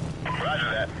 Roger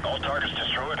that. All targets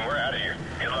destroyed and we're out of here.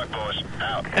 Good luck, boys.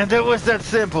 Out. And it was that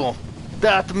simple.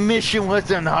 That mission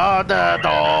wasn't hard at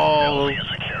all.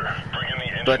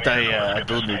 But I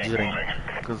do need drink.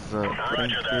 Because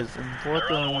drink is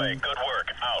important. Good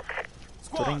work. Out.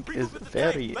 Drink is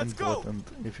very important,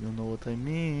 if you know what I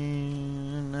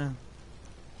mean.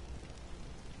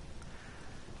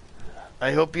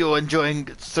 I hope you're enjoying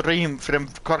stream from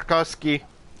Krakroski.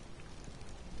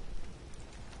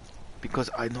 Because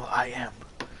I know I am.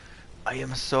 I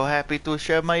am so happy to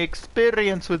share my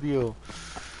experience with you.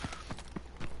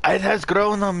 It has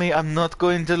grown on me, I'm not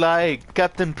going to lie.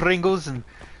 Captain Pringles and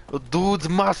dude's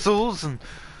muscles and...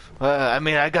 I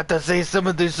mean, I gotta say some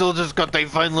of these soldiers got a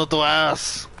fine little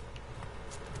ass.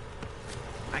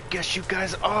 I guess you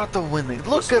guys are the winning.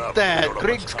 Look at that.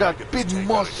 Greg's got big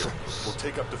muscles. We'll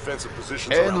take up defensive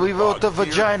positions And around we the wrote bog the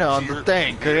here, vagina on here, the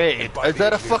tank. here, Great. and by Is the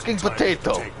that a engineers fucking in time to get the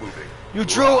potato? tank moving. You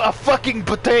drew a fucking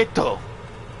potato.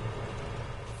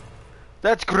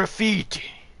 That's graffiti.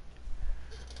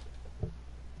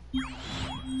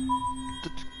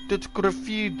 That's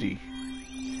graffiti.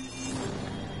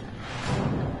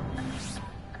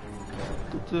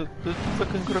 That's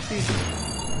fucking graffiti.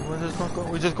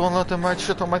 We're just gonna let them write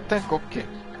shit on my tank, okay?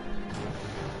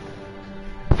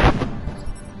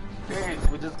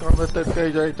 We're just gonna let that guy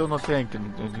write on the tank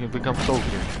and he become soldier.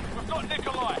 We've got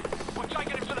Nikolai. We're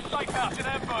taking him to the safe house in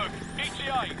Hamburg.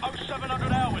 ETA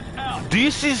 0700 hours out.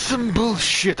 This is some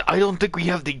bullshit. I don't think we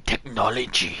have the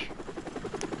technology.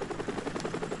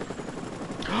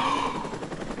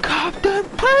 Captain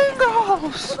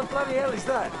Pringles! What the bloody hell is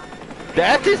that?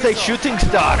 That is a shooting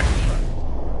star.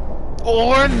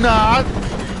 Or not.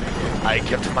 I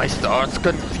kept my stars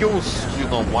confused. You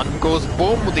know, one goes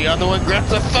boom, the other one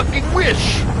grants a fucking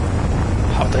wish.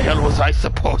 How the hell was I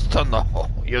supposed to know?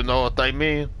 You know what I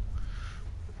mean?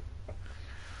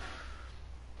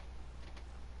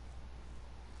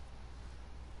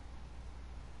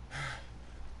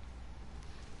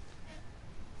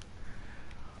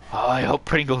 Oh, I hope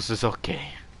Pringles is okay.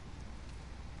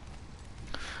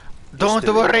 Don't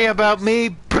worry about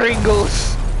me,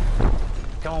 Pringles!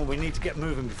 Come on, we need to get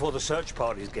moving before the search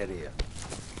parties get here.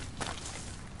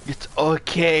 It's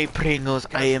okay, Pringles.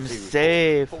 I am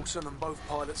safe. Olsen and both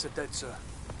pilots are dead, sir.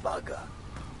 Bugger.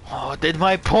 Oh, did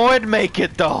my point make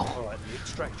it though? Alright, the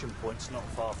extraction point's not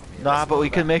far from here. Nah, but we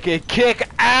can make a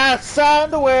kick-ass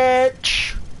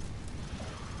sandwich!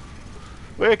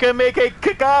 We can make a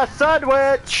kick-ass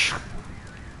sandwich!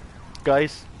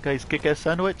 Guys, kick-ass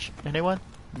sandwich? Anyone?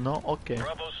 No? Okay.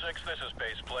 Bravo 6, this is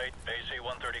base plate.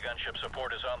 AC-130 gunship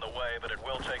support is on the way, but it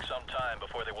will take some time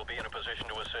before they will be in a position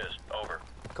to assist. Over.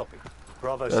 Copy.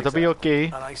 Bravo 6. That'll be okay.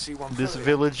 And AC-130. This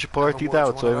village partied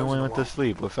out, so everyone went to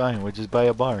sleep. We're fine. We're just by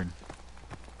a barn.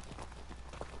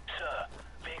 Sir,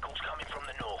 vehicles coming from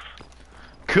the north.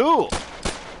 Cool!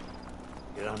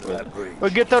 Get under that bridge. We'll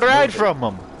get the ride from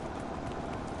them.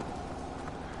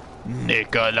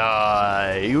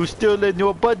 Nikolai, you still in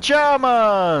your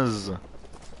pajamas?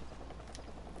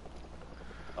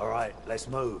 Alright, let's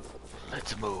move.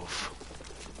 Let's move.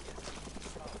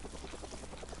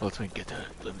 Let me get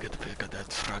the pick of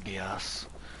that froggy ass.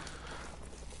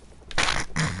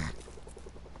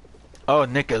 Oh,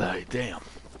 Nikolai, damn.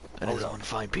 That is one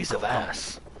fine piece of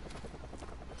ass.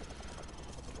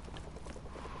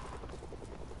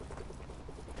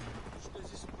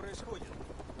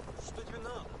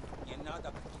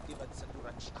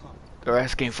 They're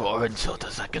asking for orange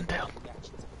sodas, I can tell.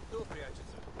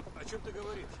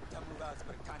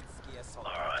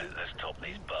 Alright, let's top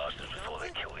these bastards before they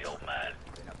kill the old man.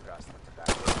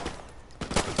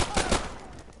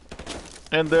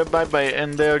 And there, bye-bye,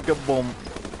 and there, kaboom.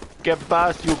 Get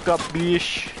past you,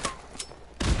 capiche.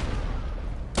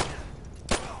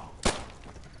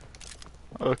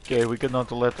 Okay, we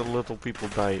cannot let the little people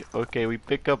die. Okay, we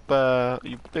pick up,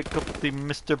 you pick up the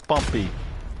Mr. Pumpy.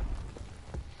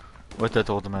 Where'd that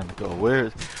old man go?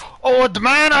 Where? Old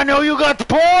man, I know you got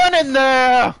porn in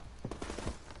there!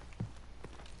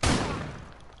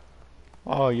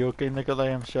 Oh, you okay, Nikolai?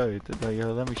 I'm sorry.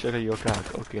 Let me show you your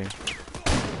cock. Okay.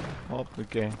 Oh,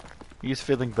 okay. He's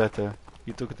feeling better.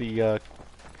 He took the,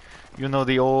 you know,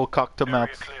 the old cock to mouth.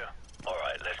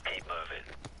 Alright, let's keep moving.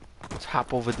 Let's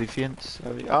hop over the fence.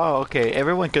 Oh, okay.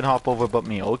 Everyone can hop over but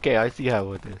me. Okay, I see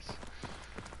how it is.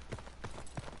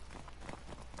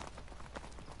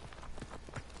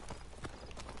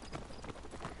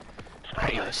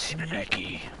 Real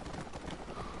sneaky.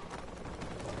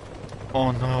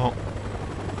 Oh no.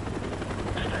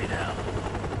 Stay down.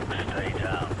 Stay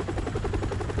down.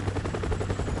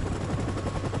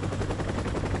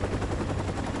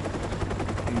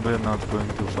 They're not going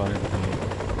to find me.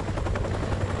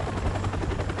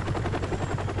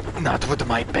 Not with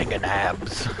my banging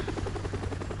abs.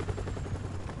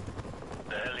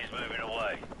 The heli's moving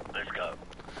away. Let's go.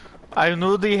 I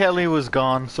knew the heli was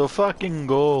gone, so fucking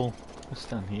go. What's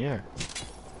down here?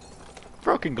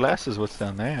 Broken glass is what's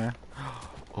down there.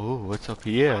 Oh, what's up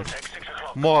here?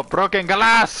 More broken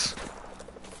glass!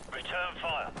 Return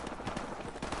fire.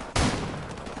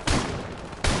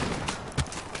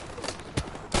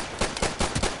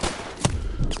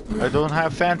 I don't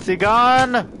have fancy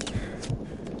gun!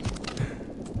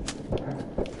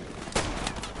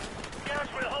 Guys,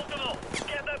 we'll hold them all.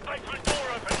 Get that basement door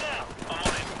open now.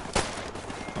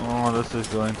 I'm on it. Oh, this is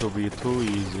going to be too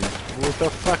easy. What's the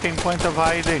fucking point of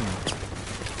hiding?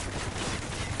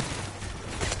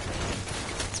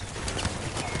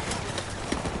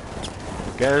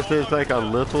 Guess there's like a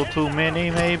little too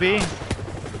many, maybe?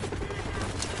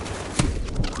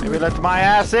 Maybe let my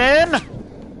ass in?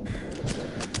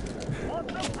 What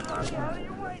the bloody hell are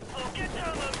you waiting for? Get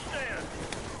down those stairs!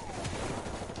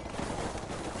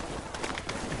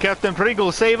 Captain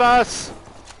Pringle, save us!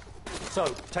 So,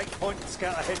 take point and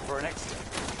scout ahead for an exit.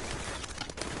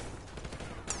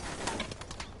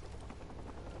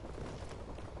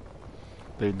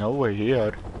 They know we're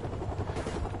here.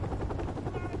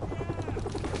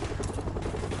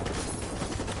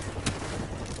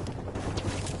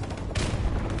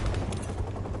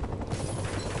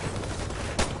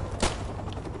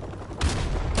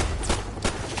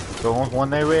 Don't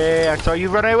run away! I saw you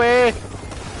run away!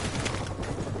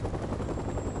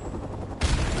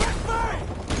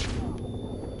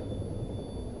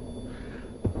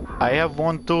 I have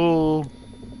one tool.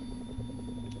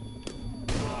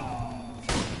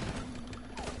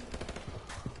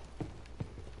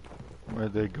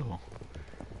 Where'd they go?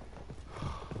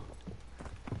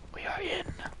 We are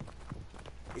in.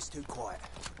 It's too quiet.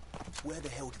 Where the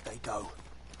hell did they go?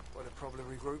 Well, they're probably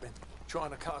regrouping. Trying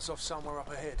to cut us off somewhere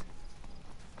up ahead.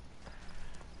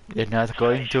 They're not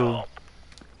going to.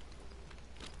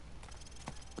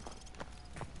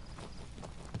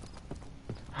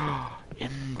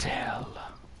 Intel.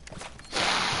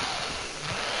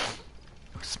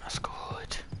 It smells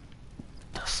good.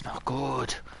 Does smell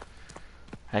good.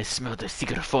 I smell the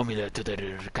secret formula to the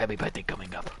Krabby Patty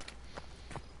coming up.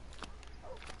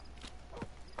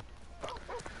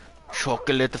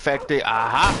 Chocolate factory,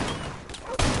 aha!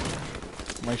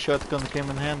 My shotgun came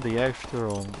in handy after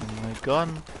all. And my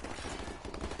gun.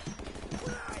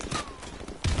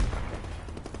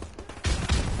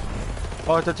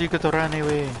 Oh, I thought you could run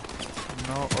away.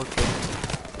 No, okay.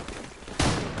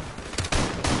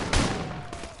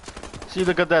 See,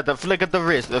 look at that. The flick at the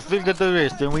wrist. The flick at the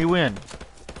wrist, and we win.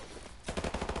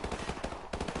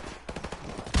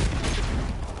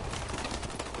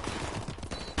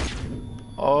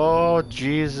 Oh,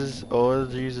 Jesus. Oh,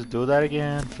 Jesus. Do that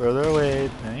again. Further away.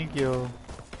 Thank you.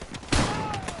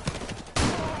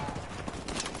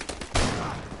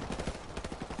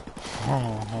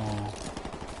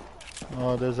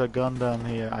 Oh, there's a gun down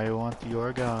here. I want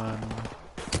your gun.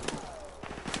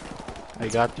 I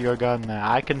got your gun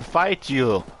now. I can fight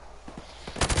you.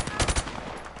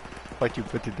 But you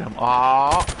put it down.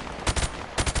 Oh,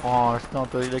 oh, it's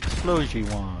not the explosion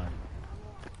one.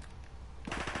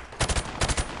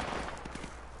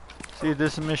 See,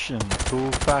 this mission too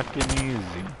fucking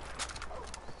easy.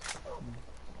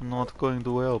 Not going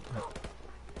to help.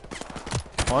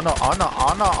 Oh no! Oh no!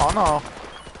 Oh no! Oh no!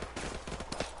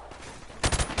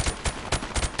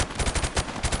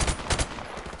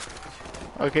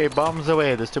 Okay, bombs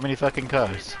away. There's too many fucking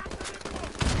cars.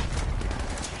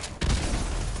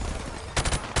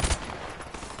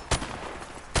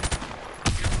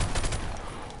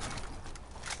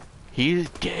 He's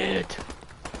dead.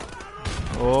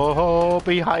 Oh,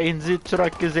 behind the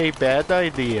truck is a bad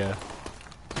idea.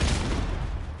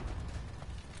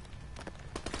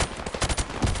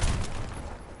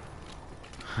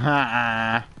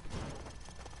 Ha!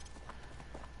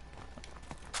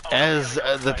 As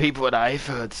the people that I've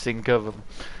heard think of them.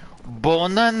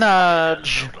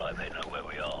 Bonanage! Look like they know where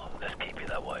we are. Let's keep it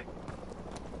that way.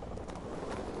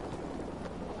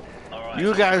 All right,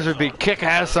 You guys would be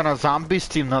kick-ass on a zombies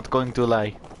team, not going to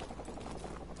lie.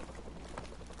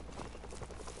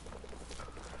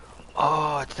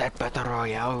 Oh, it's that Battle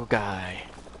Royale guy.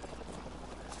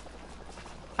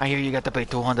 I hear you got to pay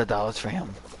 $200 for him.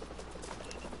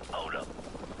 Hold up.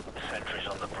 Sentries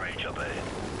on the bridge up ahead.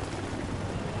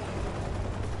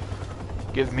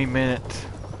 Give me a minute.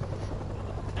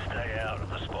 Stay out of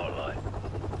the spotlight.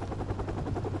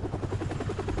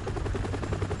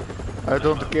 I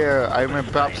don't care, I'm a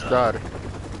pop star.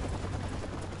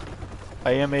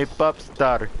 I am a pop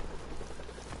star.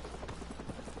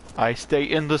 I stay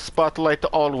in the spotlight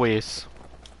always.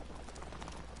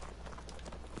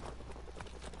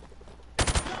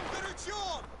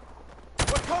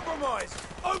 We're compromised!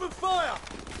 Open fire!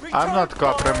 I'm not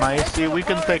compromised. See, we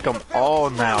can take them all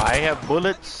now. I have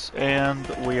bullets and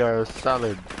we are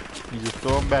solid. You just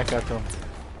throw them back at them.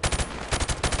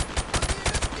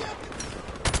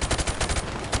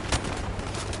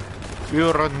 We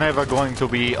were never going to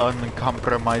be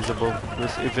uncompromisable.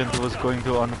 This event was going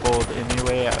to unfold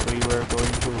anyway. We were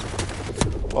going to...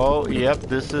 Oh, yep,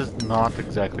 this is not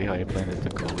exactly how I planned it to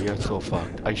go. We are so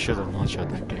fucked. I should have not shot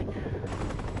that guy.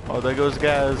 Oh, there goes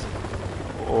gas.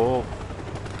 Oh.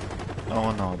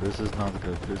 Oh no, this is not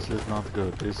good. This is not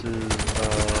good. This is,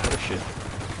 shit.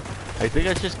 I think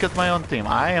I just got my own team.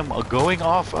 I am going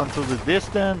off onto the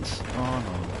distance. Oh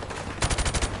no.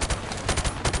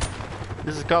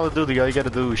 This is Call of Duty. All you gotta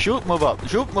do is shoot, move up.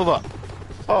 Shoot, move up.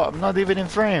 Oh, I'm not even in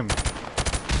frame.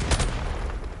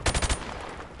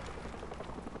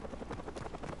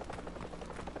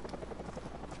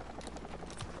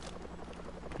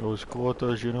 Those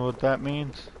quarters, you know what that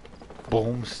means?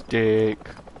 Boomstick.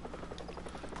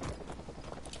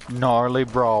 Gnarly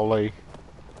brawly.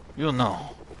 You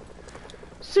know.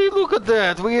 See, look at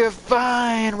that. We are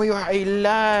fine. We are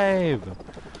alive.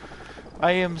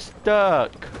 I am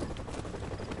stuck.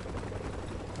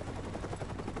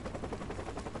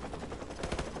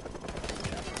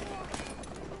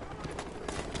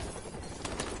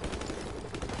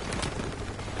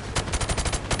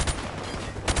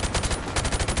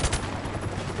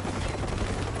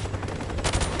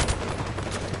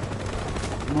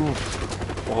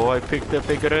 Oof. Oh, I picked up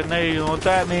a grenade. You know what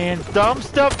that means?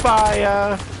 Dumpster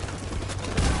fire.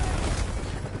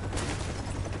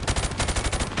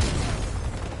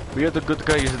 We are the good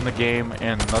guys in the game,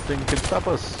 and nothing can stop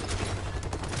us.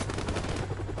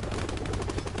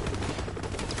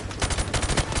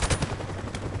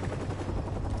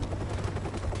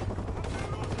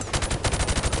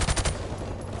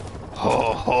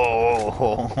 Ho ho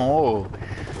ho ho!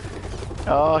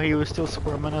 Oh, he was still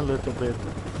squirming a little bit.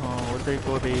 Oh, what they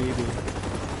go, baby?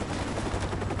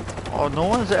 Oh, no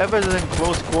one's ever in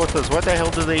close quarters. What the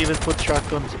hell do they even put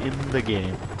shotguns in the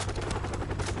game?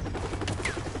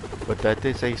 But that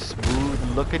is a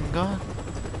smooth looking gun.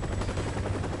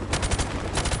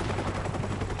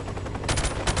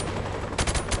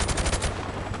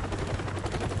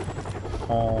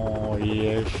 Oh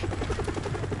yes.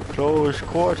 Close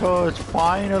quarters,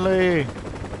 finally.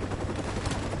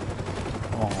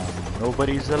 Oh,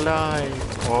 nobody's alive.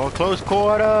 Oh, close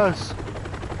quarters.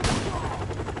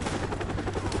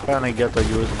 Finally get to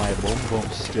use my boom boom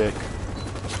stick.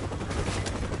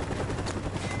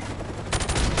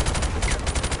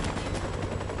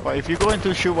 Well, if you're going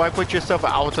to shoot, why put yourself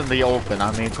out in the open?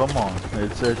 I mean, come on.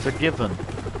 It's a given.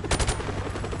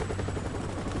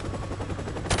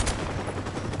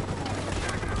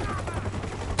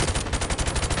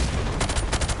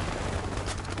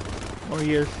 Oh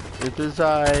yes, it is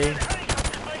I.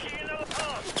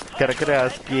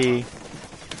 Krakroski.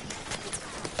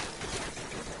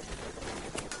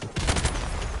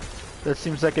 That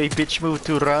seems like a bitch move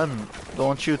to run,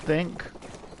 don't you think?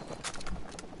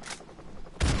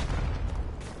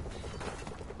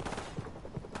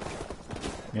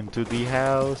 Into the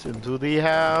house, into the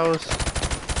house.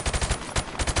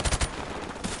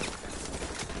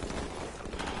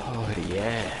 Oh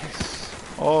yes.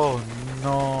 Oh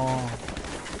no.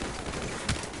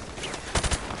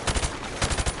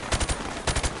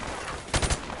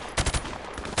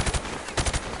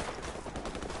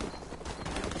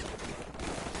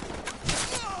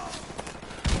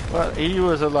 Well, he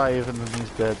was alive and then he's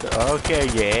dead. Okay,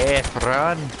 yeah,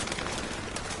 run.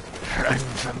 Run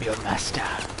from your master.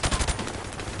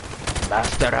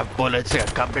 Master of bullets are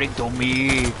coming to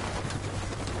me.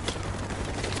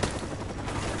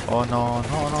 Oh no,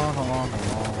 no, no, no, no.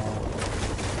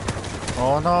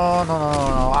 Oh no, no, no,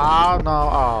 no. Oh no,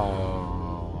 oh.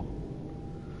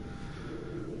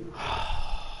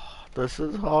 This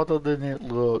is harder than it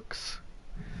looks.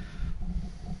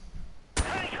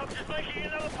 Helicopters making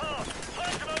another pass.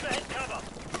 Find some overhead cover.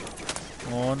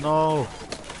 Oh no.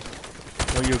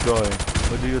 Where are you going?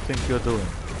 What do you think you're doing?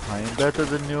 I am better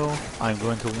than you. I'm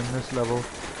going to win this level.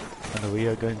 And we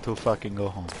are going to fucking go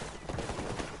home.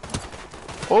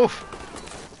 Oof!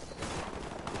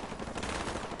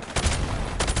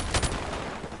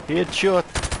 Headshot,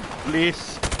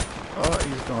 please. Oh,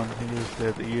 he's gone. He is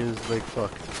dead. He is like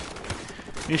fuck.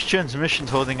 This transmission's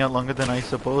holding out longer than I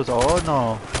suppose. Oh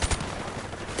no.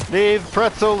 Leave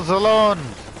pretzels alone!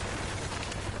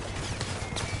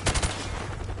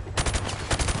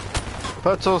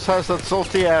 Pretzels has that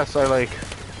salty ass I like.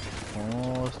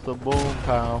 Oh, it's the boom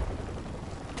pal.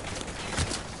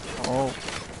 Oh,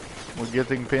 we're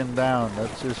getting pinned down.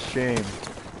 That's a shame.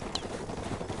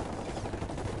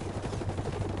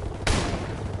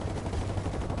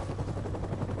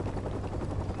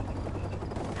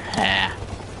 Ha!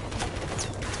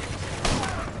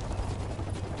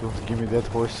 Don't give me that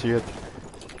horse shit.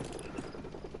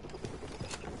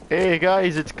 Hey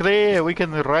guys, it's clear. We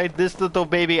can ride this little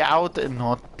baby out and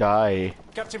not die.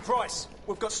 Captain Price,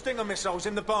 we've got Stinger missiles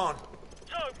in the barn.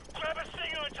 So, grab a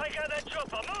Stinger and take out that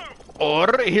chopper. Move!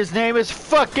 Or his name is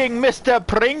fucking Mr.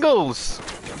 Pringles.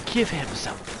 Give him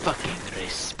some fucking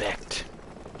respect.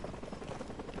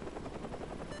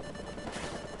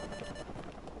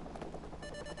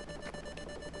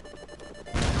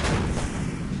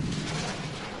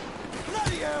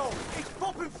 Bloody hell! It's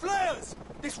popping flares!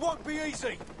 This won't be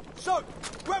easy. So,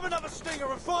 grab another stinger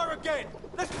and fire again.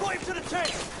 Let's put him to the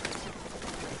test.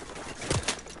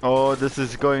 Oh, this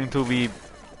is going to be...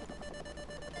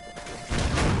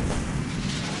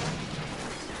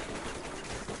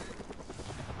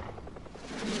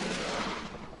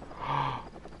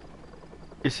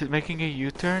 Is it making a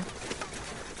U-turn?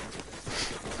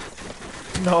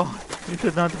 No, we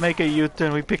did not make a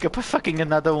U-turn. We pick up a fucking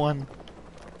another one.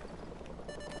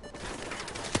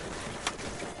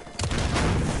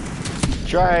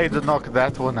 Try to knock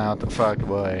that one out, fuck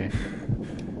boy.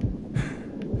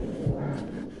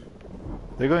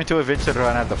 They're going to eventually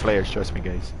run out of flares, trust me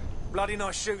guys. Bloody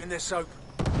nice shooting this, Soap.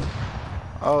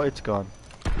 Oh, it's gone.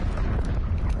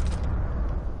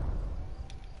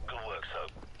 Good work,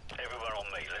 Soap. Everyone on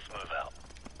me, let's move out.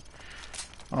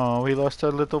 Oh, we lost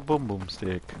our little boom boom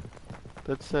stick.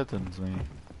 That saddens me.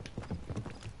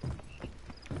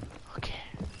 Okay.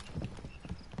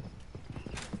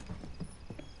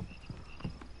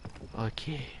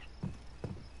 Okay.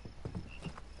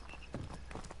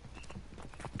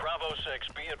 Bravo 6,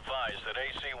 be advised that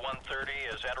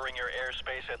AC-130 is entering your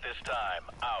airspace at this time.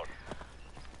 Out.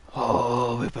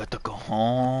 Oh, we better go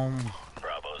home.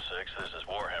 Bravo 6, this is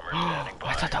Warhammer standing by.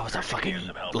 I thought that was a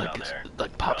fucking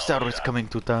like pop Well, star was coming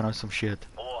to town or some shit.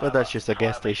 But that's just a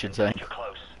gas station sign. You're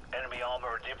close. Enemy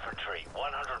armored infantry,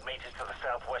 100 meters to the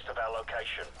southwest of our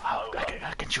location. Oh,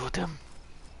 I can shoot him.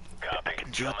 Copy. I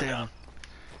can shoot Coming him. up.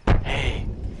 Hey,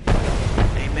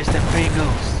 Mr.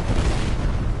 Pringles.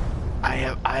 I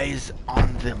have eyes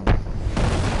on them.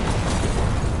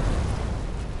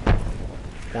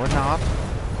 Or not.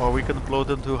 Or we can blow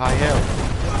them to high hell.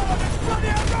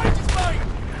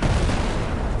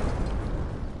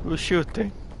 Who's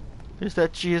shooting? Is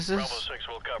that Jesus? Bravo 6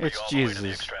 will cover It's you all the way to the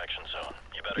Jesus. extraction zone.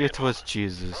 You better It get was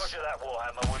Jesus. Roger that,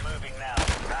 Warhammer. We're moving now.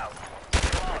 Out.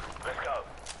 Come on, let's go.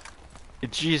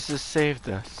 Jesus saved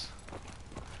us.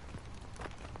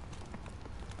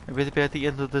 I better be at the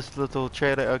end of this little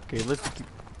trailer. Okay, let's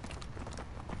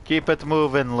keep it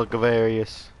moving,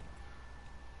 Lugavarius.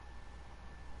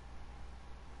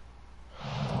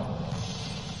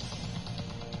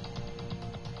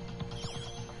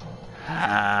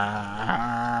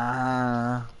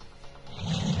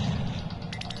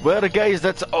 Well guys,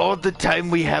 that's all the time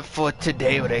we have for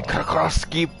today with a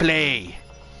Krakroski play.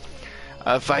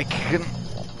 If I can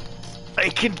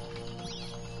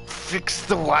fix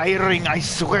the wiring, I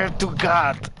swear to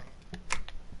God.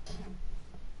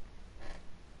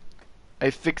 I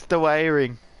fixed the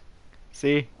wiring.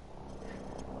 See?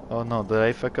 Oh no, did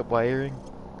I fuck up wiring?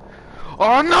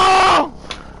 Oh no!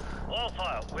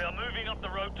 Wildfire, we are moving up the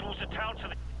road towards the town to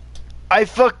the... I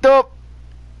fucked up!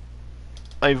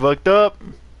 I fucked up!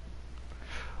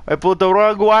 I pulled the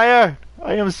wrong wire!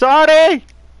 I am sorry!